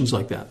situations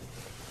like that?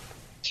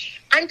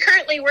 I'm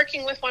currently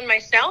working with one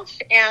myself,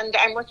 and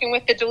I'm working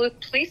with the Duluth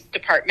Police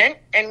Department,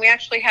 and we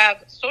actually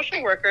have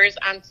social workers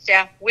on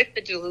staff with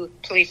the Duluth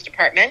Police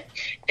Department.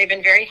 They've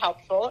been very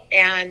helpful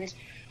and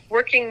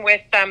working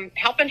with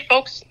helping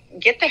folks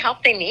get the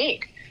help they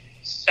need.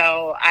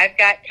 So I've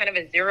got kind of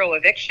a zero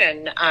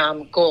eviction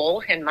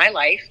goal in my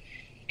life,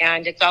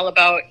 and it's all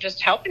about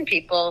just helping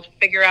people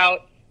figure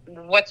out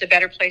what's a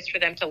better place for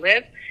them to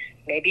live.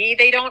 Maybe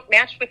they don't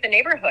match with the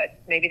neighborhood.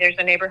 Maybe there's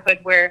a neighborhood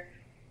where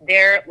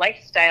their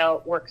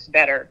lifestyle works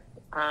better.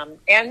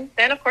 And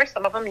then, of course,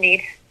 some of them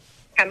need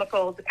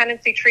chemical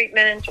dependency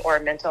treatment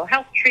or mental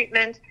health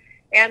treatment,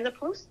 and the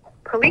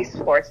police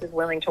force is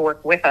willing to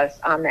work with us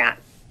on that.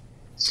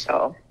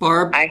 So,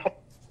 Barb, I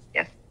hope,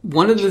 yeah.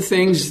 One of the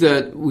things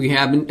that we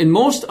have, in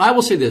most, I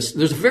will say this,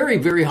 there's a very,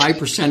 very high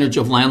percentage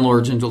of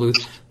landlords in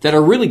Duluth that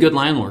are really good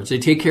landlords. They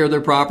take care of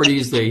their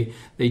properties, they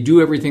do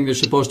everything they're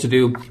supposed to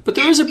do, but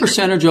there is a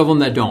percentage of them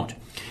that don't.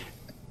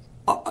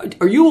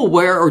 Are you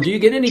aware, or do you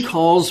get any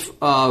calls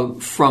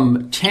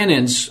from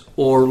tenants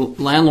or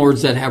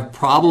landlords that have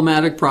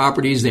problematic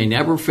properties? They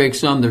never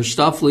fix them, there's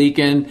stuff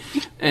leaking,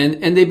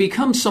 and they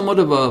become somewhat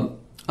of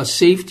a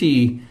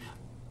safety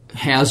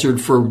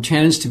hazard for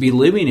tenants to be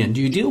living in.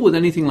 Do you deal with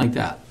anything like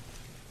that?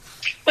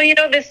 Well,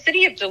 the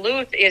city of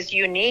Duluth is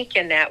unique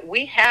in that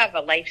we have a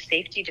life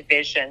safety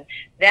division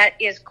that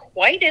is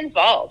quite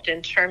involved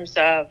in terms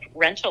of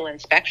rental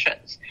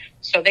inspections.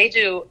 So they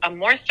do a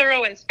more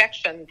thorough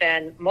inspection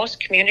than most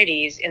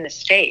communities in the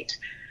state.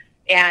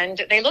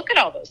 And they look at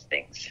all those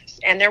things,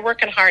 and they're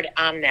working hard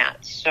on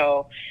that.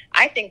 So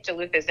I think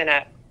Duluth is in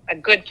a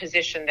good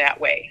position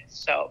that way.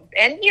 So,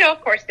 and,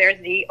 of course,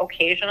 there's the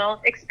occasional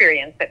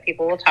experience that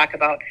people will talk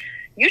about.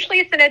 Usually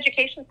it's an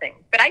education thing.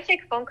 But I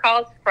take phone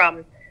calls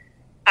from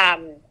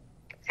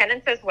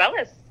tenants as well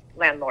as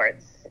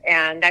landlords.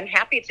 And I'm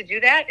happy to do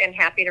that and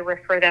happy to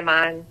refer them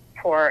on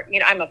for,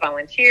 I'm a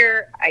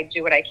volunteer. I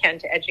do what I can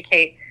to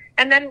educate,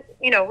 and then,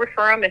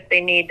 refer them if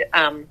they need,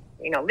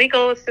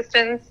 legal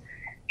assistance,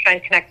 try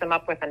and connect them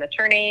up with an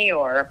attorney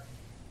or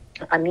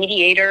a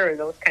mediator or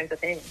those kinds of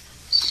things.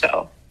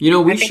 So,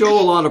 we show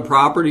a lot of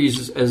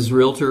properties as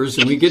realtors,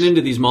 and we get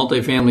into these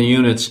multifamily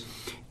units,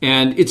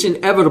 and it's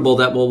inevitable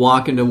that we'll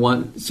walk into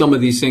some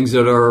of these things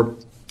that are,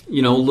 a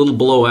little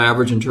below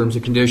average in terms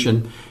of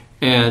condition.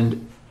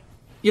 And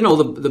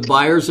the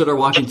buyers that are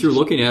walking through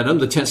looking at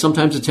them,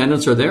 sometimes the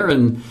tenants are there,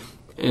 and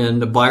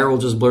the buyer will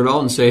just blurt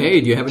out and say,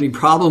 hey, do you have any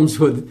problems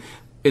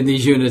in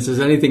these units? Is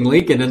anything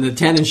leaking? And the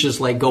tenants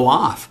just go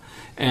off.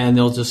 And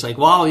they'll just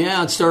well,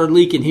 yeah, it started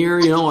leaking here.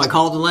 I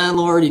called the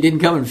landlord. He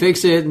didn't come and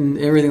fix it and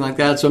everything like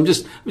that. So I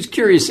was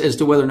curious as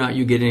to whether or not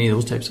you get any of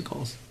those types of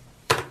calls.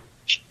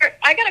 Sure.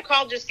 I got a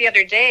call just the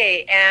other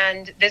day,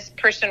 and this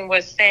person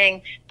was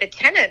saying the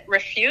tenant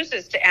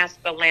refuses to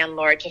ask the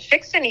landlord to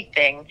fix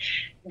anything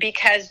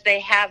because they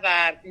have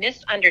a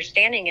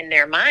misunderstanding in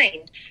their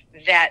mind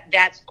that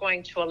that's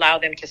going to allow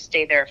them to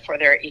stay there for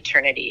their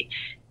eternity.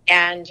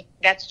 And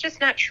that's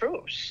just not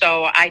true.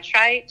 So I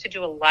try to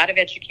do a lot of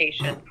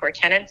education for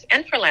tenants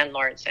and for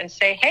landlords and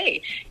say,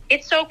 hey,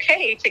 it's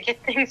okay to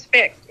get things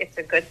fixed. It's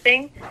a good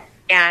thing.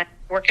 And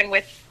working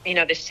with,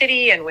 the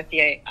city and with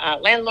the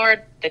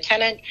landlord, the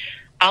tenant,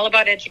 all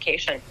about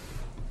education.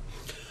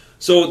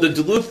 So the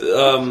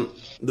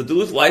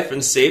Duluth Life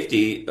and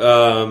Safety,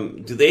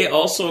 do they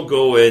also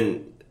go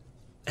and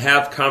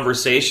have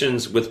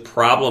conversations with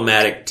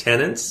problematic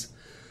tenants?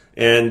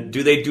 And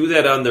do they do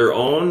that on their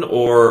own,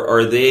 or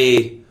are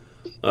they?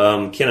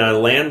 Can a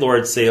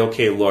landlord say,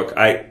 "Okay, look,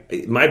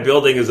 my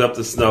building is up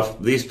to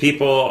snuff. These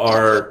people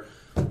are,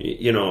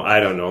 I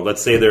don't know.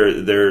 Let's say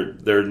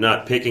they're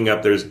not picking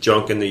up. There's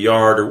junk in the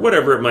yard, or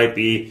whatever it might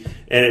be,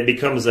 and it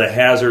becomes a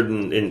hazard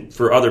and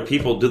for other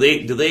people. Do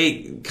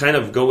they kind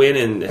of go in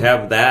and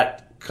have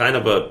that kind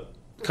of a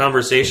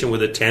conversation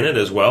with a tenant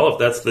as well, if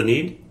that's the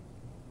need?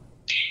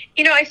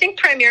 I think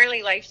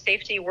primarily life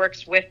safety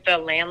works with the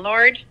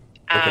landlord.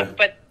 Okay.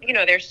 But,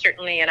 there's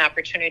certainly an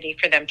opportunity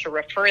for them to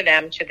refer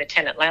them to the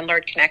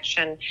tenant-landlord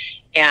connection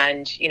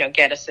and,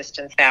 get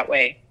assistance that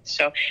way.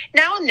 So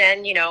now and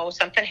then,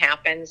 something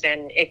happens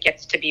and it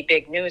gets to be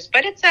big news,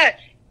 but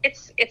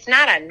it's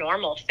not a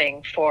normal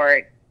thing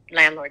for,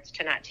 landlords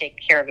to not take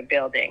care of a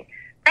building.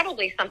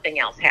 Probably something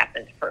else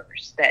happened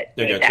first that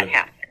made that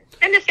happen.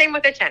 And the same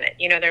with a tenant.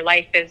 Their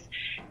life is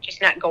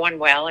just not going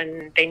well,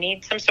 and they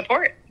need some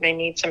support. They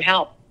need some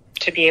help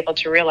to be able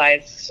to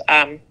realize,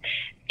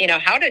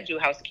 how to do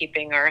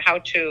housekeeping or how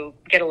to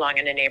get along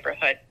in a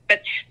neighborhood.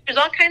 But there's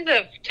all kinds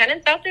of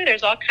tenants out there.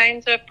 There's all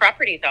kinds of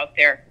properties out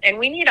there, and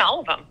we need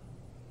all of them.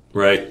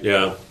 Right,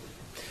 yeah.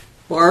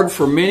 Barb,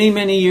 for many,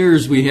 many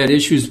years we had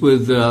issues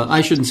with,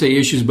 I shouldn't say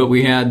issues, but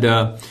we had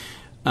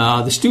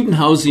the student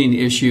housing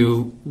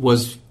issue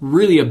was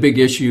really a big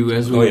issue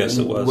as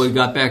we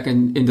got back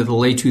into the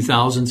late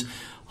 2000s.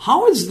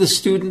 How is the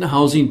student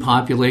housing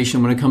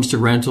population when it comes to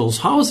rentals?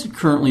 How is it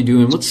currently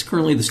doing? What's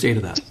currently the state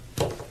of that?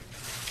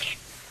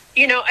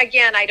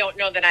 Again, I don't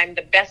know that I'm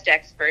the best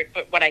expert,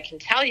 but what I can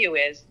tell you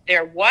is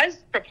there was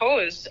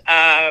proposed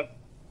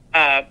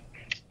high-rise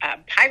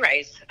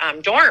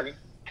dorm,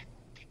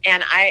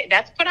 and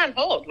that's put on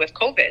hold with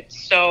COVID.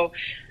 So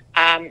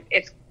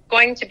it's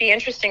going to be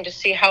interesting to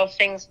see how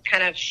things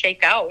kind of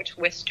shake out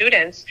with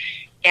students.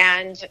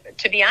 And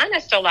to be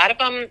honest, a lot of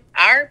them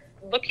are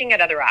looking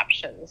at other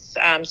options.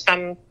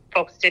 Some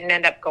folks didn't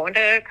end up going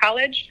to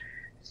college.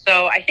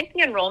 So I think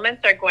the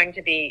enrollments are going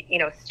to be,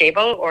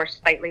 stable or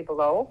slightly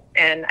below.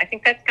 And I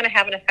think that's going to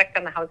have an effect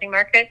on the housing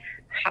market.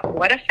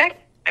 What effect?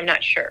 I'm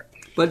not sure.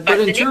 But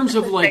in terms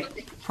of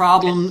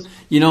problem,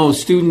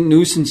 student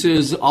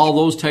nuisances, all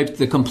those types,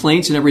 the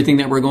complaints and everything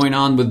that were going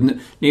on with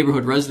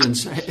neighborhood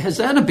residents, has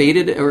that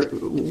abated? Or,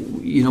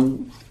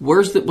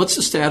 what's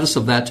the status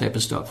of that type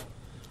of stuff?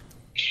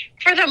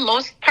 For the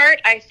most part,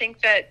 I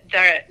think that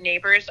the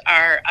neighbors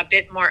are a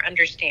bit more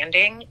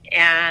understanding,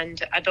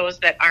 and those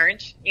that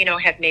aren't,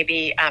 have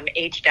maybe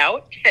aged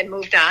out and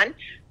moved on.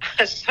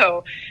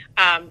 So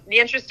the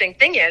interesting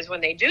thing is when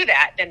they do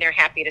that, then they're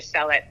happy to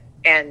sell it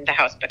and the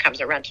house becomes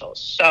a rental.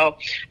 So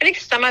I think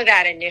some of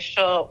that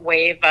initial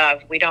wave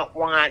of we don't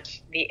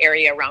want the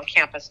area around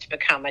campus to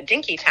become a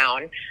dinky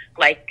town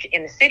like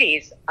in the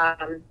cities,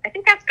 I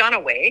think that's gone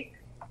away.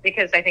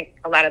 Because I think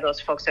a lot of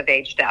those folks have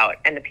aged out,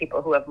 and the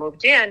people who have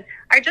moved in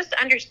are just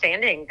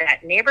understanding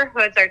that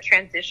neighborhoods are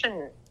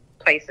transition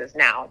places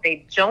now.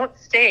 They don't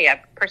stay.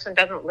 A person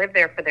doesn't live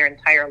there for their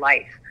entire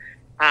life.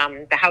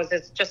 The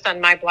houses just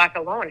on my block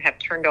alone have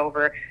turned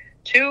over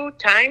 2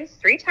 times,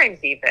 3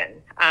 times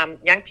even.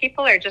 Young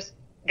people are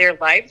their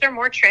lives are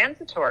more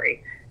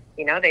transitory.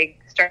 They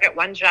start at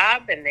one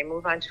job and they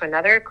move on to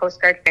another. Coast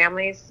Guard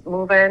families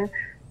move in.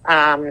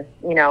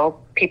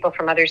 People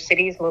from other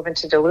cities move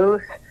into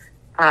Duluth.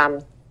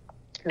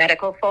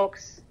 Medical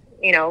folks,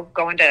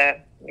 going to,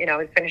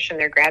 finishing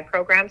their grad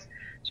programs.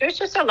 So it's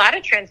just a lot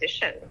of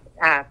transition.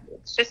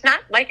 It's just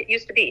not like it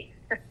used to be.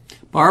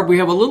 Barb, we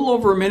have a little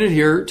over a minute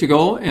here to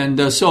go.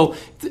 And so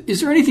is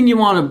there anything you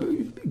want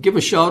to give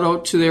a shout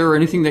out to there or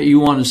anything that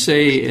you want to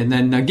say? And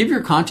then give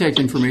your contact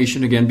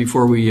information again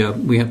before we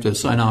have to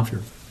sign off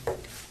here.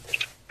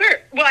 Sure.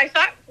 Well, I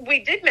thought we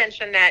did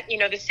mention that,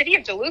 the city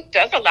of Duluth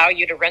does allow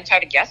you to rent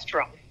out a guest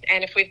room.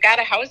 And if we've got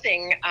a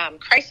housing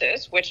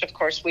crisis, which, of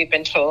course, we've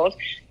been told,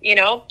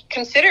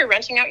 consider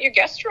renting out your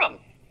guest room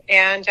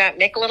and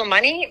make a little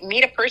money,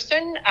 meet a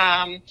person,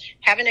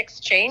 have an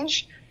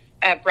exchange,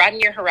 broaden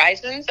your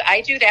horizons.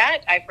 I do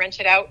that. I've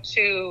rented out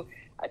to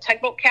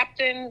tugboat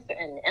captains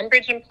and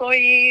Enbridge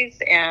employees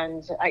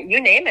and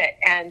you name it.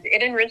 And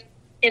it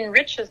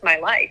enriches my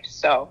life.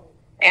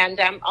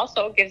 And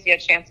also gives you a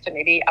chance to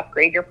maybe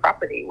upgrade your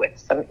property with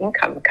some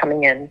income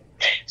coming in.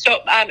 So,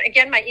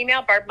 again, my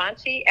email,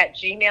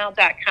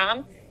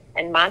 barbmonte@gmail.com,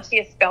 and Monte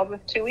is spelled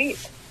with 2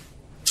 E's.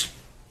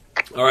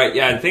 All right,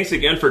 yeah, and thanks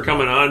again for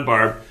coming on,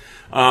 Barb.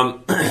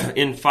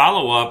 In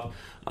follow-up,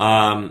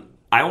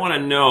 I want to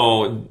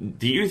know,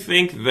 do you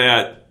think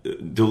that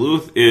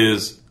Duluth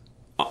is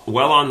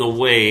well on the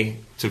way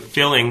to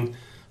filling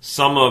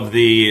some of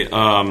the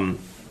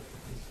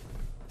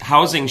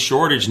housing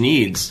shortage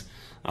needs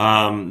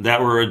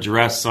that were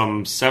addressed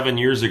some 7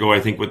 years ago,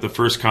 I think, with the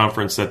first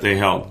conference that they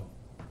held?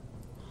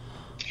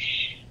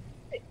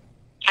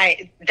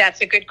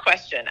 That's a good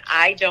question.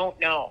 I don't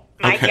know.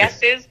 My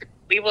guess is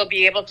we will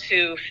be able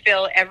to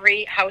fill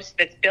every house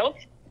that's built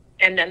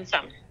and then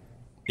some.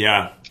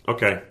 Yeah.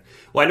 Okay.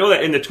 Well, I know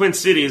that in the Twin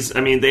Cities,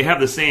 they have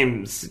the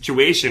same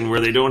situation where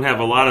they don't have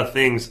a lot of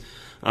things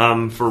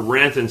for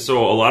rent, and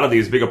so a lot of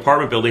these big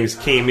apartment buildings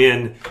came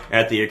in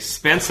at the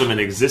expense of an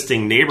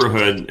existing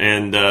neighborhood,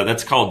 and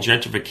that's called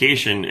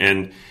gentrification,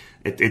 and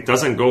it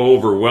doesn't go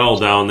over well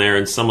down there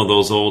in some of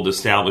those old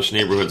established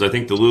neighborhoods. I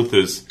think Duluth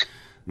is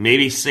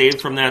maybe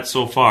saved from that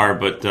so far,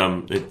 but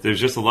there's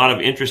just a lot of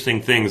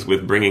interesting things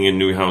with bringing in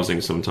new housing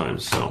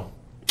sometimes. So,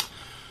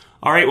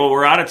 all right, well,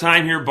 we're out of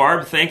time here.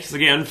 Barb, thanks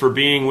again for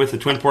being with the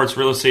Twin Ports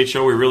Real Estate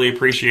Show. We really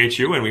appreciate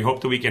you, and we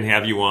hope that we can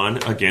have you on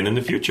again in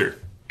the future.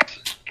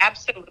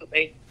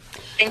 Absolutely.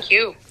 Thank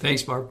you.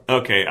 Thanks, Barb.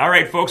 Okay. All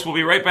right, folks. We'll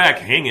be right back.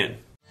 Hang in.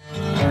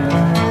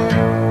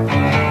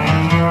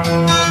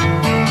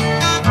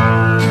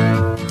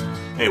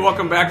 Hey,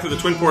 welcome back to the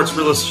Twin Ports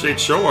Real Estate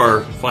Show,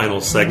 our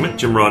final segment.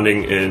 Jim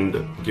Ronding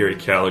and Gary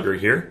Gallagher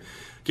here.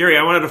 Gary,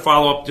 I wanted to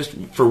follow up just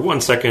for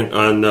 1 second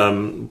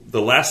on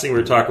the last thing we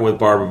were talking with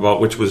Barb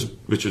about, which was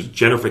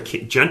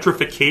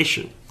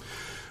gentrification.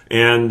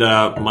 And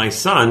my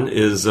son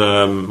is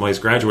he's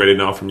graduated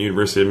now from the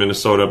University of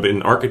Minnesota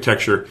in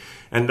architecture,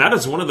 and that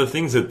is one of the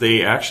things that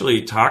they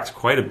actually talked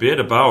quite a bit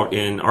about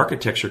in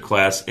architecture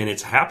class, and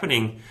it's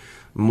happening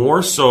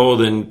more so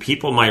than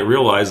people might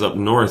realize up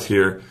north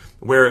here,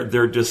 where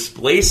they're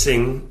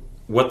displacing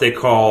what they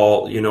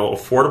call,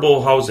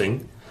 affordable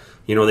housing.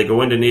 They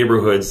go into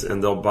neighborhoods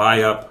and they'll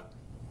buy up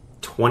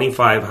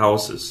 25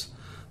 houses.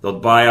 They'll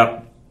buy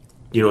up,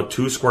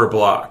 2 square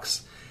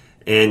blocks.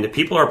 And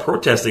people are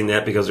protesting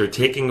that because they're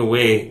taking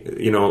away,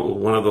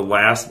 one of the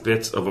last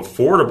bits of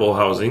affordable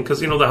housing,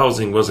 because, the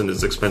housing wasn't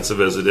as expensive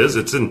as it is.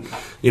 It's in,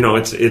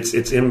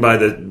 it's in by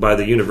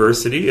the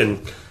university, and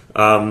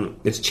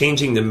it's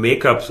changing the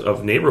makeup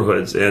of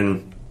neighborhoods.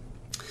 And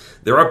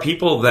there are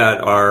people that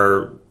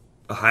are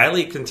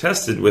highly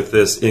contested with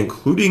this,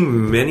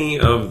 including many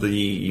of the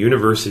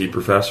university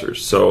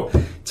professors. So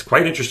it's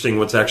quite interesting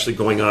what's actually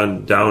going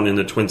on down in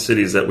the Twin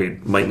Cities that we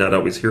might not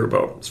always hear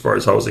about as far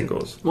as housing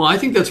goes. Well, I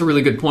think that's a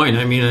really good point.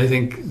 I mean, I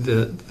think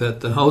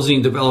that the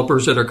housing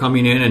developers that are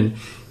coming in and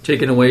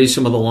taking away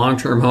some of the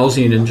long-term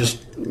housing and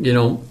just,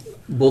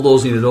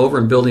 bulldozing it over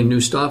and building new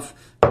stuff,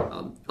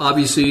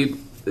 obviously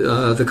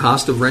the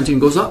cost of renting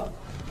goes up.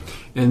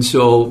 And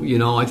so,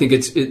 I think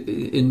it's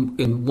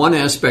in one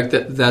aspect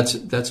that's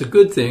a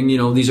good thing.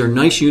 These are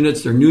nice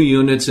units, they're new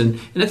units, and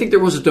I think there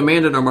was a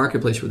demand in our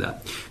marketplace for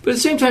that. But at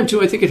the same time,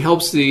 too, I think it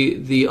helps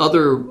the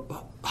other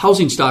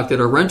housing stock that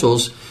are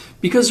rentals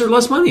because they're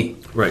less money.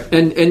 Right.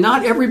 And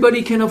not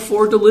everybody can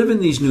afford to live in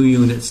these new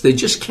units. They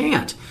just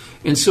can't.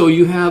 And so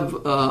you have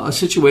a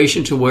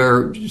situation to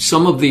where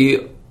some of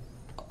the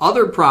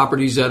other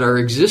properties that are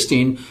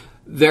existing,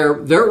 their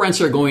rents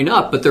are going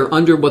up, but they're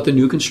under what the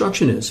new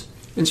construction is.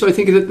 And so I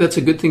think that's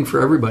a good thing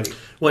for everybody.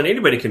 Well, and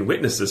anybody can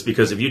witness this,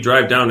 because if you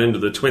drive down into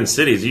the Twin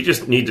Cities, you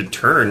just need to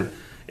turn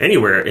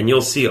anywhere and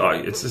you'll see,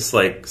 it's just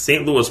like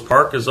St. Louis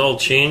Park is all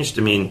changed.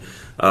 I mean,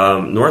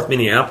 North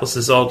Minneapolis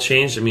is all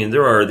changed. I mean,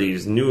 there are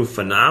these new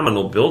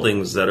phenomenal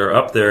buildings that are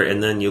up there,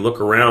 and then you look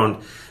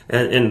around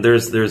and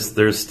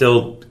there's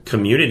still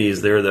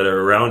communities there that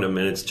are around them,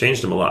 and it's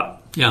changed them a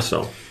lot. Yeah.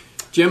 So,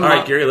 Jim, all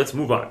right, Gary, let's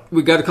move on.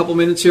 We've got a couple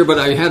minutes here, but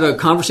I had a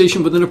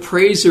conversation with an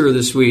appraiser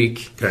this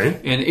week. Okay.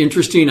 And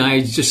interesting,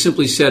 I just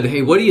simply said,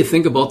 hey, what do you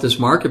think about this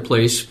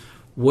marketplace?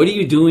 What are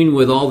you doing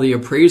with all the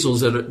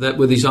appraisals that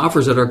with these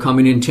offers that are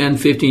coming in $10,000,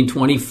 $15,000,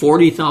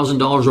 $20,000,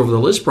 $40,000 over the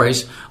list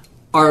price?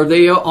 Are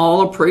they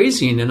all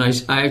appraising? And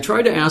I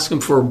tried to ask him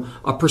for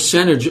a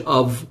percentage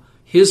of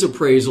his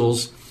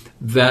appraisals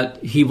that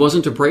he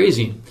wasn't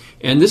appraising.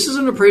 And this is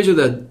an appraiser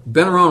that's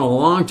been around a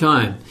long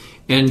time.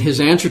 And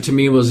his answer to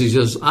me was, he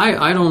says,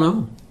 I don't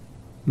know.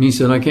 And he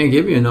said, I can't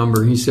give you a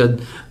number. He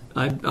said,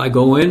 I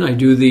go in, I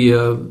do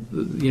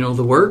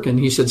the work, and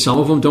he said some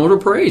of them don't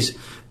appraise.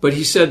 But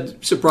he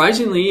said,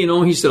 surprisingly,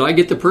 he said, I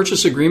get the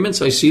purchase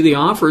agreements, I see the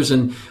offers,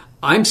 and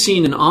I'm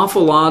seeing an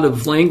awful lot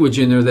of language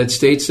in there that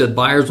states that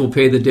buyers will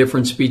pay the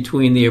difference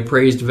between the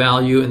appraised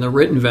value and the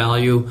written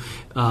value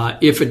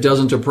if it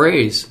doesn't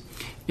appraise.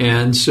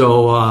 And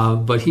so,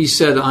 but he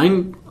said, I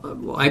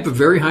have a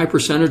very high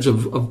percentage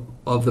of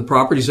the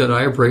properties that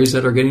I appraise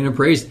that are getting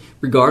appraised,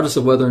 regardless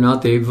of whether or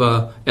not they've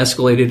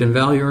escalated in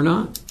value or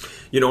not.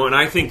 And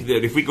I think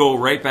that if we go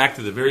right back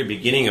to the very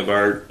beginning of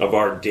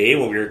our day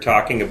when we were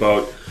talking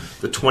about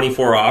the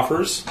 24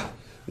 offers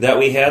that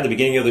we had at the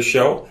beginning of the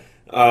show,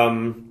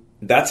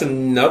 that's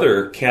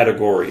another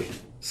category.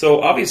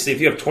 So obviously, if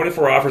you have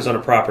 24 offers on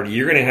a property,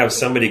 you're going to have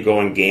somebody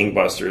going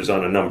gangbusters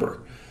on a number,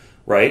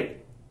 right?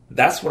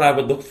 That's what I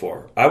would look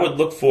for. I would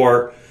look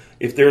for,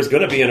 if there's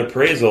going to be an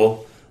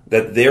appraisal,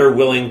 that they're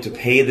willing to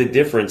pay the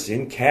difference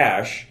in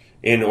cash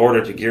in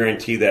order to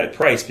guarantee that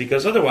price.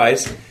 Because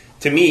otherwise,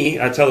 to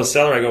me, I tell the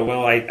seller, I go,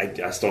 well, I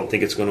just don't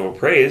think it's going to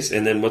appraise.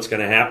 And then what's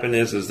going to happen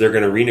is they're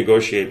going to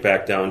renegotiate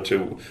back down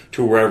to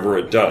wherever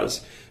it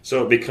does.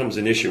 So it becomes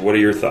an issue. What are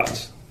your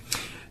thoughts?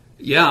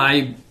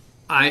 Yeah,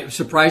 I'm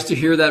surprised to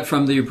hear that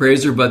from the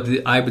appraiser, but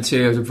I would say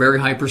there's a very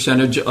high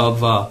percentage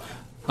of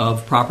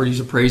properties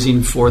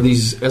appraising for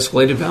these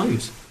escalated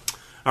values.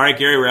 All right,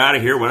 Gary, we're out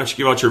of here. Why don't you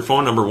give out your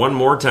phone number one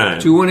more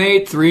time?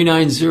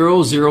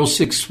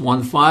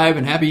 218-390-0615,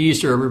 and happy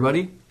Easter,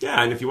 everybody.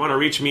 Yeah, and if you want to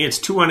reach me, it's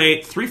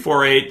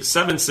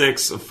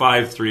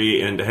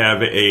 218-348-7653, and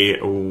have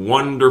a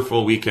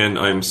wonderful weekend.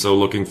 I'm so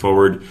looking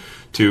forward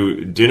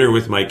to dinner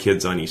with my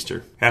kids on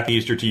Easter. Happy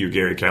Easter to you,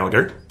 Gary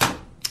Gallagher.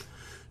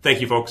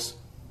 Thank you, folks.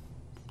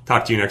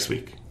 Talk to you next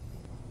week.